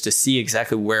just to see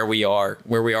exactly where we are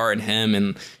in him,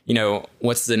 and,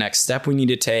 what's the next step we need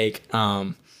to take.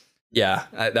 That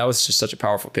was just such a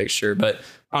powerful picture. But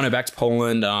I don't know, back to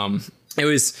Poland. It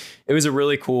was a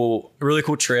really cool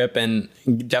trip, and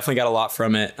definitely got a lot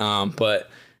from it. But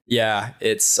yeah,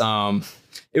 it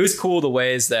was cool the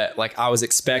ways that I was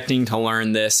expecting to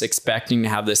learn this, expecting to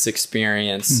have this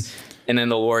experience. And then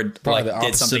the Lord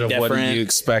did something different. What you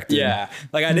expected. Yeah.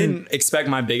 I didn't expect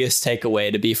my biggest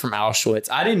takeaway to be from Auschwitz.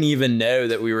 I didn't even know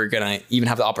that we were going to even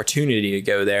have the opportunity to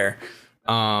go there.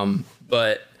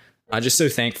 But I'm just so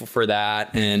thankful for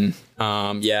that. And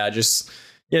just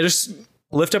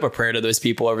lift up a prayer to those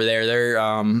people over there.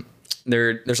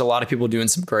 There's a lot of people doing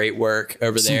some great work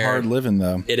over there. Some hard living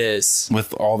though. It is,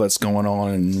 with all that's going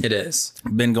on, and it is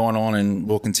been going on and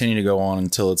will continue to go on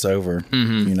until it's over.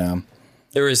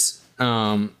 There was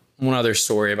one other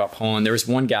story about Poland. There was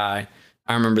one guy,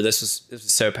 I remember this was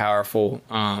so powerful,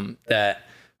 that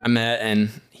I met, and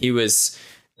he was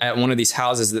at one of these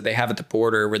houses that they have at the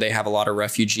border where they have a lot of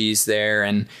refugees there,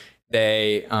 and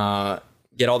they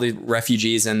get all the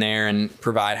refugees in there and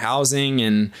provide housing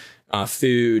and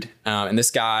food. And this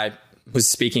guy was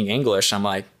speaking English. I'm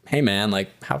like, hey man, like,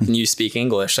 how can you speak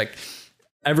English? Like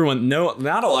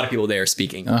not a lot of people there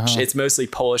speak English. It's mostly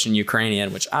Polish and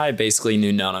Ukrainian, which I basically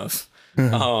knew none of.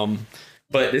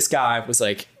 But this guy was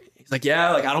like, he's like,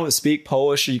 yeah, like I don't speak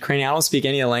Polish or Ukrainian. I don't speak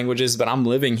any of the languages, but I'm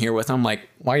living here with him. Like,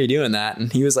 why are you doing that?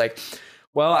 And he was like,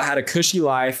 well, I had a cushy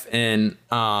life in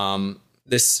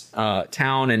this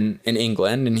town in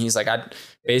England. And he's like, I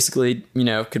basically,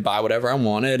 could buy whatever I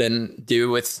wanted and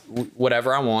do with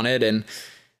whatever I wanted. And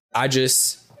I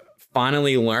just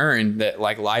finally learned that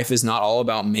like life is not all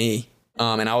about me.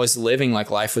 And I was living like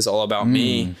life was all about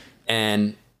me.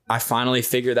 And I finally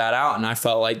figured that out. And I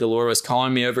felt like the Lord was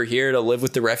calling me over here to live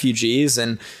with the refugees.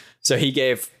 And so he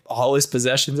gave all his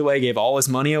possessions away, gave all his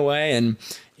money away. And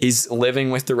he's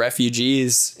living with the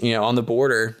refugees, on the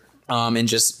border. And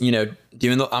just,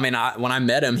 doing when I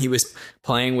met him, he was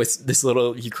playing with this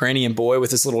little Ukrainian boy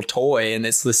with this little toy. And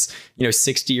it's this,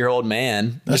 60-year-old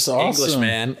man, that's awesome. English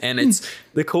man. And it's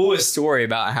the coolest story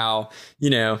about how,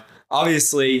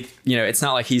 obviously, it's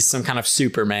not like he's some kind of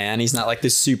Superman. He's not like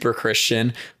this super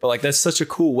Christian, but like, that's such a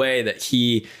cool way that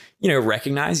he,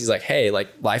 recognized. He's like, hey, like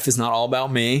life is not all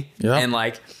about me. Yep. And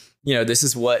like, this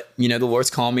is what, the Lord's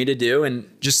calling me to do. And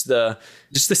just the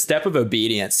step of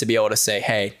obedience to be able to say,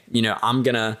 hey, I'm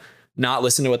going to not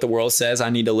listen to what the world says. I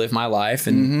need to live my life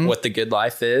and what the good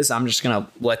life is. I'm just going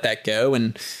to let that go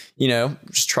and,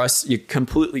 just trust. You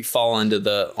completely fall into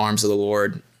the arms of the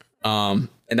Lord. And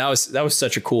that was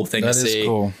such a cool thing to see. That is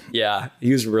cool. Yeah,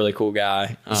 he was a really cool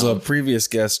guy. So a previous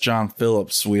guest, John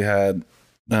Phillips, we had,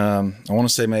 I want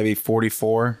to say maybe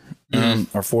 44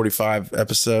 or 45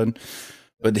 episode,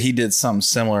 but he did something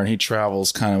similar and he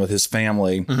travels kind of with his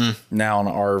family now in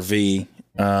an RV.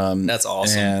 That's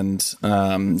awesome.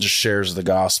 And just shares the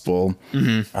gospel.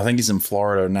 I think he's in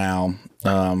Florida now,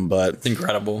 but it's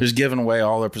incredible. Just giving away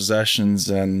all their possessions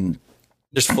and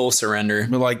just full surrender.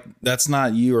 But like, that's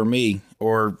not you or me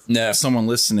or someone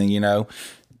listening,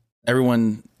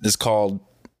 everyone is called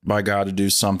by God to do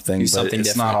something, but it's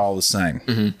different. Not all the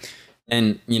same.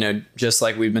 And, just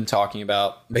like we've been talking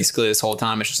about basically this whole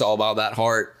time, it's just all about that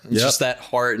heart. It's just that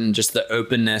heart and just the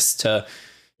openness to,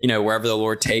 wherever the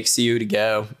Lord takes you to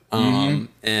go.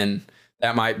 And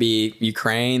that might be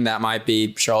Ukraine. That might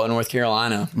be Charlotte, North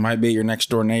Carolina. Might be your next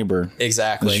door neighbor.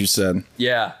 Exactly. As you said.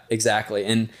 Yeah, exactly.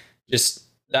 And just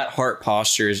that heart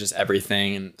posture is just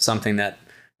everything and something that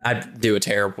I do a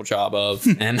terrible job of.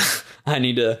 And I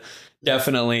need to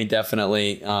definitely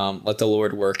let the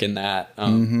Lord work in that.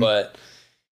 But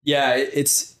yeah,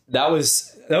 that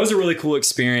was a really cool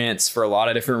experience for a lot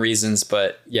of different reasons.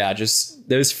 But yeah, just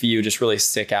those few just really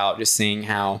stick out, just seeing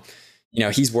how,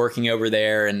 he's working over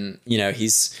there and,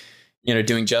 he's,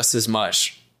 doing just as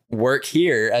much work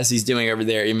here as he's doing over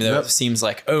there, even though it seems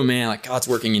like, oh man, like God's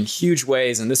working in huge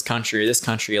ways in this country,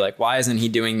 like, why isn't he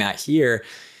doing that here?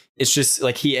 It's just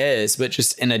like he is, but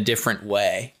just in a different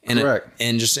way.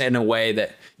 And just in a way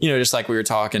that, just like we were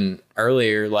talking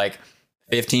earlier, like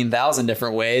 15,000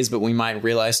 different ways, but we might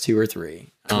realize 2 or 3.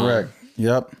 Correct.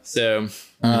 Yep. So,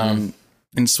 and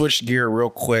switch gear real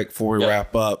quick before we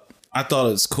wrap up. I thought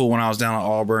it was cool when I was down at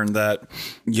Auburn that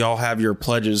y'all have your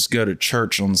pledges go to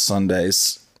church on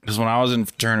Sundays. Because when I was in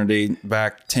fraternity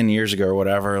back 10 years ago or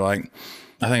whatever, like,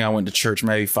 I think I went to church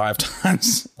maybe 5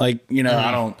 times. Like,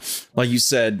 I don't, like you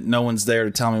said, no one's there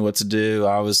to tell me what to do.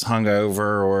 I was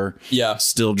hungover or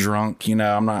still drunk.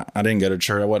 I didn't go to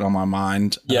church. I wasn't on my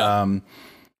mind. Yeah.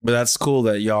 But that's cool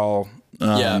that y'all,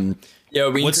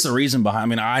 what's the reason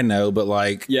behind, I know, but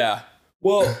like,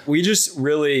 well, we just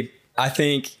really, I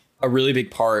think a really big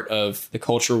part of the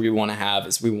culture we want to have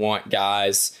is we want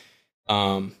guys,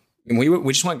 and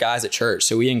we just want guys at church.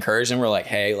 So we encourage them. We're like,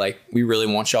 hey, like, we really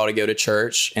want y'all to go to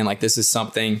church. And like, this is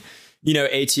something,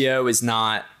 ATO is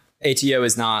not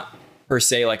per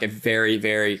se like a very,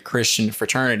 very Christian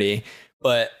fraternity,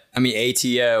 but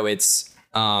ATO, it's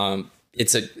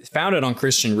founded on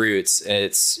Christian roots.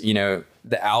 It's,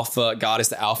 the Alpha, God is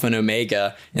the Alpha and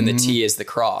Omega, and the T is the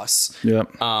cross.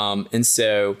 Yep. And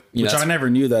so, which I never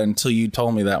knew that until you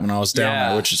told me that when I was down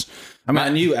there, which is, I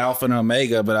knew Alpha and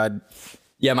Omega, but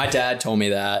my dad told me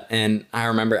that, and I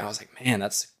remember I was like, man,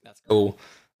 that's cool.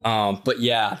 But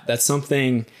yeah, that's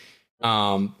something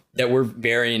that we're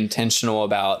very intentional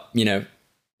about, being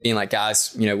like,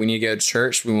 guys, we need to go to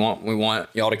church. We want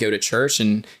y'all to go to church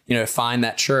and, find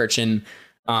that church. And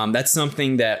that's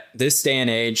something that this day and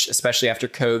age, especially after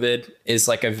COVID, is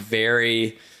like a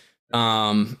very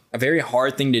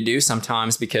hard thing to do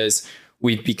sometimes, because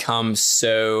we've become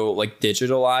so like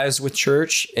digitalized with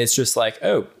church. It's just like,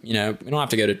 oh, we don't have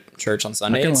to go to church on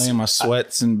Sunday. I can lay in my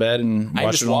sweats in bed and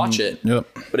watch it. Yep.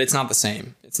 But it's not the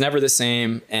same. It's never the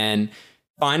same. And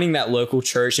finding that local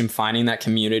church and finding that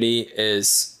community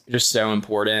is just so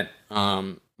important.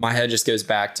 My head just goes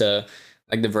back to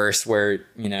like the verse where,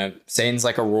 Satan's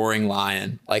like a roaring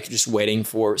lion, like just waiting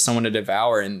for someone to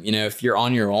devour. And, if you're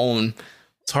on your own,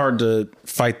 it's hard to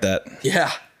fight that.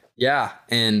 Yeah. Yeah.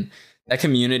 And that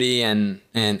community and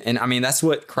I mean, that's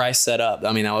what Christ set up.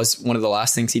 I mean, that was one of the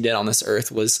last things he did on this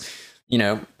earth was,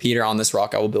 Peter, on this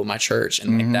rock, I will build my church.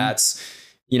 And like, that's,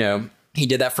 he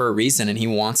did that for a reason. And he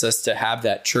wants us to have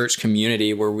that church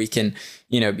community where we can,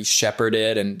 be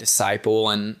shepherded and disciple.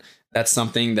 And that's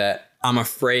something that I'm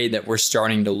afraid that we're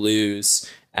starting to lose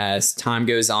as time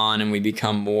goes on and we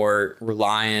become more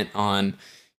reliant on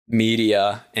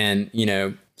media and,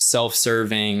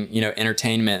 self-serving,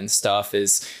 entertainment and stuff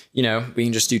is, we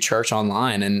can just do church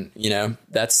online and,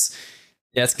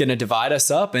 that's going to divide us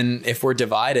up. And if we're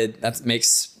divided, that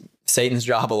makes Satan's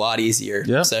job a lot easier.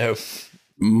 Yeah. So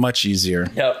much easier.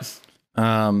 Yep.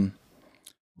 Well,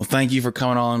 thank you for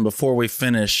coming on. Before we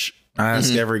finish, I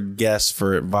ask every guest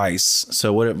for advice.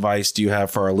 So what advice do you have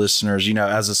for our listeners?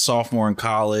 As a sophomore in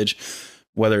college,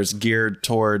 whether it's geared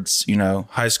towards,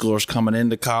 high schoolers coming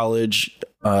into college,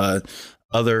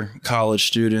 other college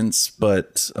students,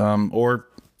 but, or,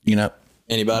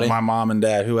 anybody, my mom and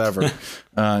dad, whoever,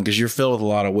 because you're filled with a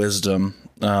lot of wisdom,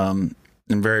 and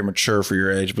very mature for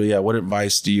your age. But yeah, what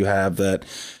advice do you have that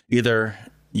either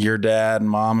your dad and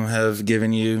mom have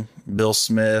given you, Bill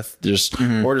Smith,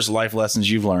 or just life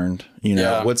lessons you've learned?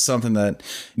 What's something that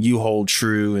you hold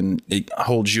true and it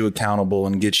holds you accountable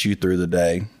and gets you through the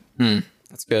day?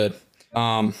 That's good.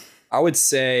 I would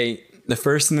say the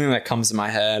first thing that comes to my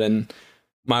head and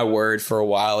my word for a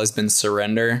while has been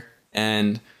surrender.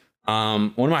 And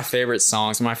one of my favorite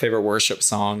songs, my favorite worship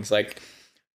songs, like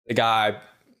the guy,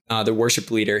 the worship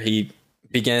leader, he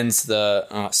begins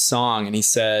the song and he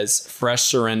says, fresh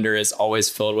surrender is always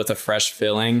filled with a fresh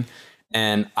filling.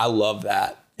 And I love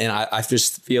that. And I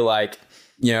just feel like,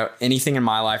 anything in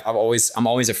my life, I'm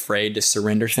always afraid to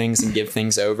surrender things and give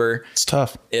things over. It's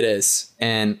tough. It is.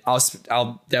 And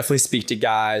I'll definitely speak to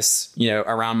guys,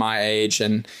 around my age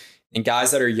and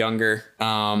guys that are younger.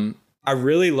 I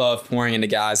really love pouring into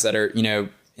guys that are,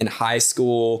 in high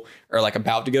school or like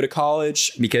about to go to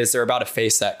college because they're about to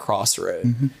face that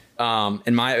crossroad.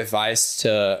 And my advice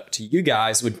to you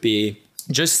guys would be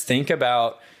just think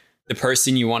about the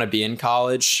person you want to be in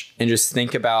college and just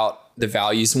think about the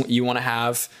values you want to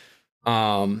have.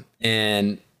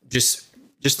 And just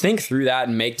think through that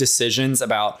and make decisions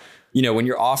about, when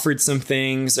you're offered some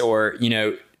things or,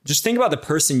 just think about the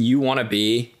person you want to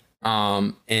be.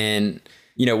 And,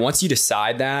 once you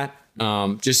decide that,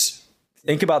 just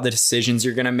think about the decisions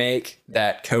you're going to make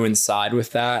that coincide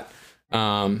with that.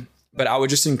 But I would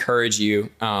just encourage you,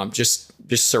 just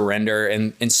surrender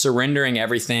and surrendering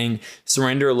everything.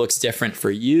 Surrender looks different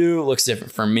for you, looks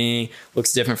different for me,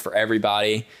 looks different for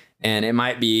everybody. And it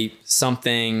might be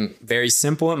something very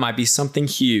simple. It might be something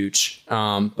huge.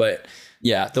 But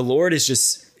yeah, the Lord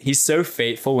is he's so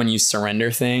faithful when you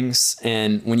surrender things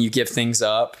and when you give things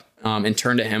up, and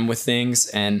turn to him with things.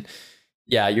 And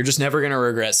yeah, you're just never going to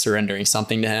regret surrendering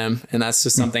something to him. And that's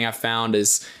just something I found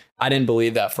is I didn't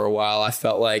believe that for a while. I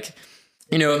felt like,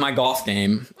 in my golf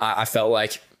game, I felt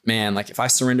like, man, like if I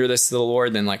surrender this to the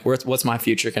Lord, then like, what's my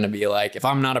future going to be like? If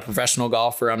I'm not a professional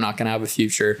golfer, I'm not going to have a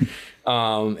future.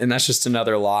 And that's just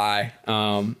another lie.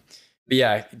 But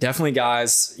yeah, definitely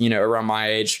guys, around my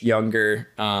age, younger,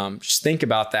 just think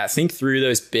about that. Think through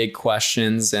those big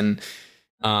questions and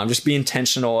just be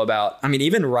intentional about,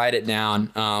 even write it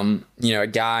down. A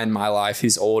guy in my life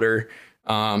who's older,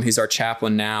 who's our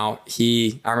chaplain now.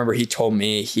 I remember he told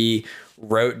me he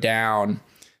wrote down,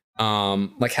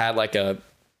 had like a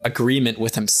agreement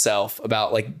with himself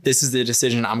about like, this is the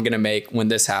decision I'm going to make when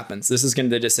this happens. This is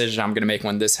the decision I'm going to make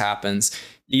when this happens.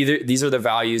 These are the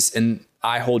values and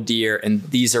I hold dear. And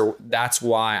that's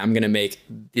why I'm going to make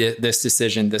this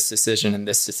decision, and this decision.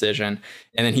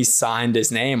 And then he signed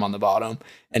his name on the bottom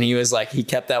and he was like, he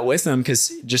kept that with him.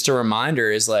 Cause just a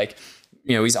reminder is like,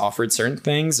 he's offered certain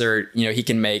things or, he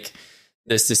can make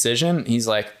this decision. He's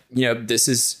like, this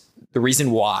is the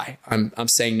reason why I'm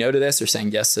saying no to this or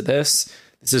saying yes to this.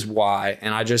 This is why.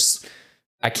 And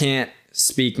I can't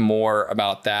speak more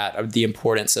about that, of the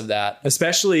importance of that,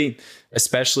 especially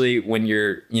when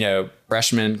you're,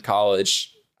 freshman in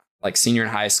college, like senior in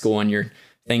high school, and you're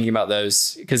thinking about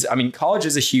those, because college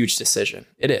is a huge decision.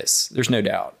 It is, there's no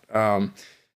doubt.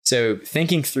 So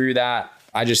thinking through that,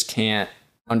 I just can't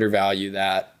undervalue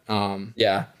that.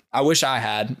 Yeah, I wish I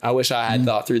had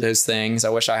thought through those things. I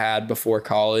wish I had before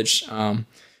college.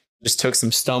 Just took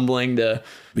some stumbling to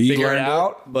figure it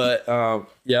out. But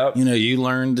yeah, you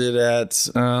learned it at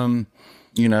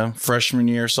freshman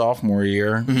year, sophomore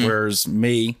year, whereas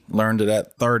me learned it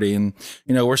at 30. And,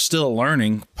 we're still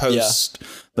learning post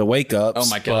the wake ups. Oh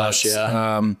my gosh.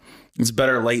 Yeah. It's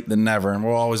better late than never. And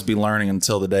we'll always be learning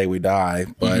until the day we die.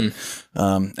 But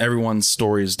everyone's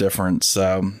story is different.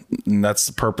 So and that's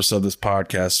the purpose of this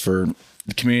podcast, for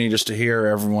the community just to hear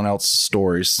everyone else's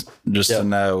stories, just to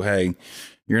know, hey,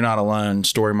 you're not alone.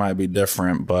 Story might be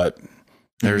different, but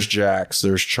there's Jax,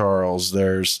 there's Charles,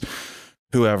 there's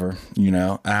whoever,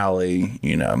 Allie,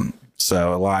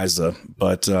 so Eliza.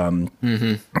 But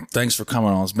thanks for coming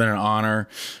on. It's been an honor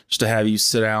just to have you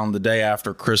sit down the day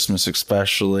after Christmas,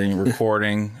 especially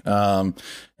recording. And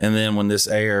then when this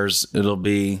airs, it'll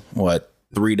be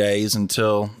 3 days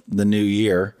until the new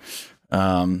year,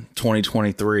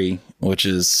 2023, which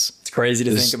is it's crazy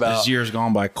to think about. This year's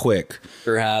gone by quick.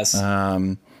 Sure has.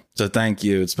 So thank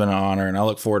you. It's been an honor, and I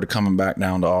look forward to coming back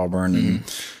down to Auburn and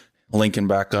linking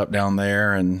back up down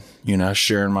there, and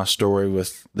sharing my story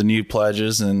with the new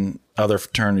pledges and other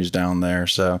fraternities down there.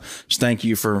 So just thank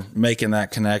you for making that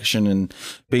connection and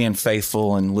being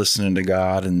faithful and listening to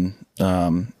God. And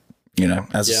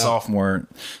as a sophomore,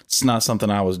 it's not something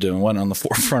I was doing, wasn't on the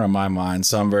forefront of my mind.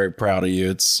 So I'm very proud of you.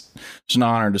 It's an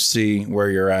honor to see where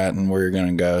you're at and where you're going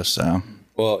to go. So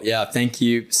thank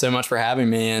you so much for having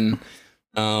me, and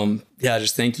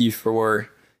just thank you for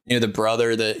the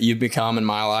brother that you've become in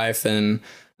my life. And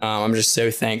I'm just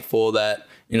so thankful that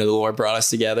the Lord brought us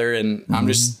together, and I'm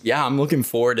looking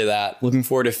forward to that. Looking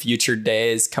forward to future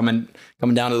days coming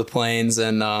down to the plains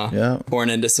and pouring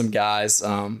into some guys.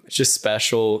 It's just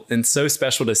special, and so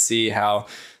special to see how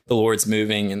the Lord's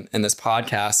moving in this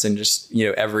podcast, and just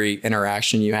every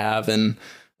interaction you have. And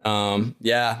I'm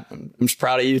just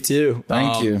proud of you too.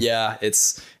 Thank you. Yeah,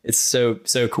 it's so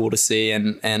cool to see,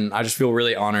 and I just feel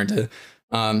really honored to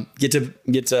get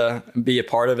to be a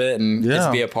part of it, and get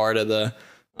to be a part of the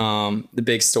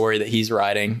big story that he's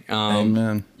writing.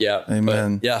 Amen. Yeah.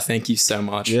 Amen. But, thank you so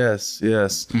much. Yes.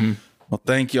 Mm-hmm. Well,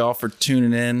 thank you all for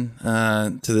tuning in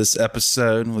to this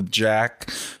episode with Jack.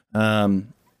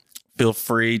 Feel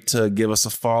free to give us a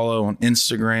follow on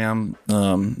Instagram,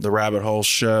 The Rabbit Hole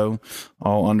Show,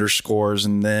 all underscores,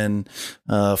 and then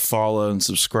follow and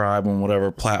subscribe on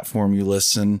whatever platform you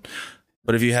listen.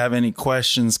 But if you have any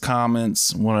questions,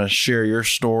 comments, want to share your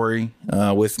story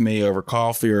with me over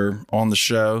coffee or on the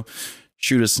show,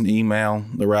 shoot us an email,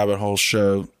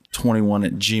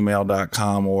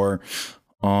 therabbitholeshow21@gmail.com, or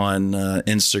on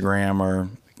Instagram, or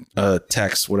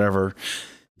text, whatever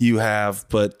you have.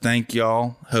 But thank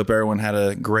y'all. Hope everyone had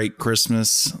a great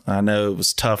Christmas. I know it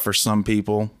was tough for some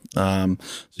people. So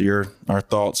our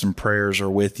thoughts and prayers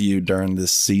are with you during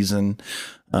this season.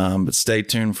 But stay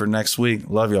tuned for next week.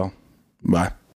 Love y'all. Bye.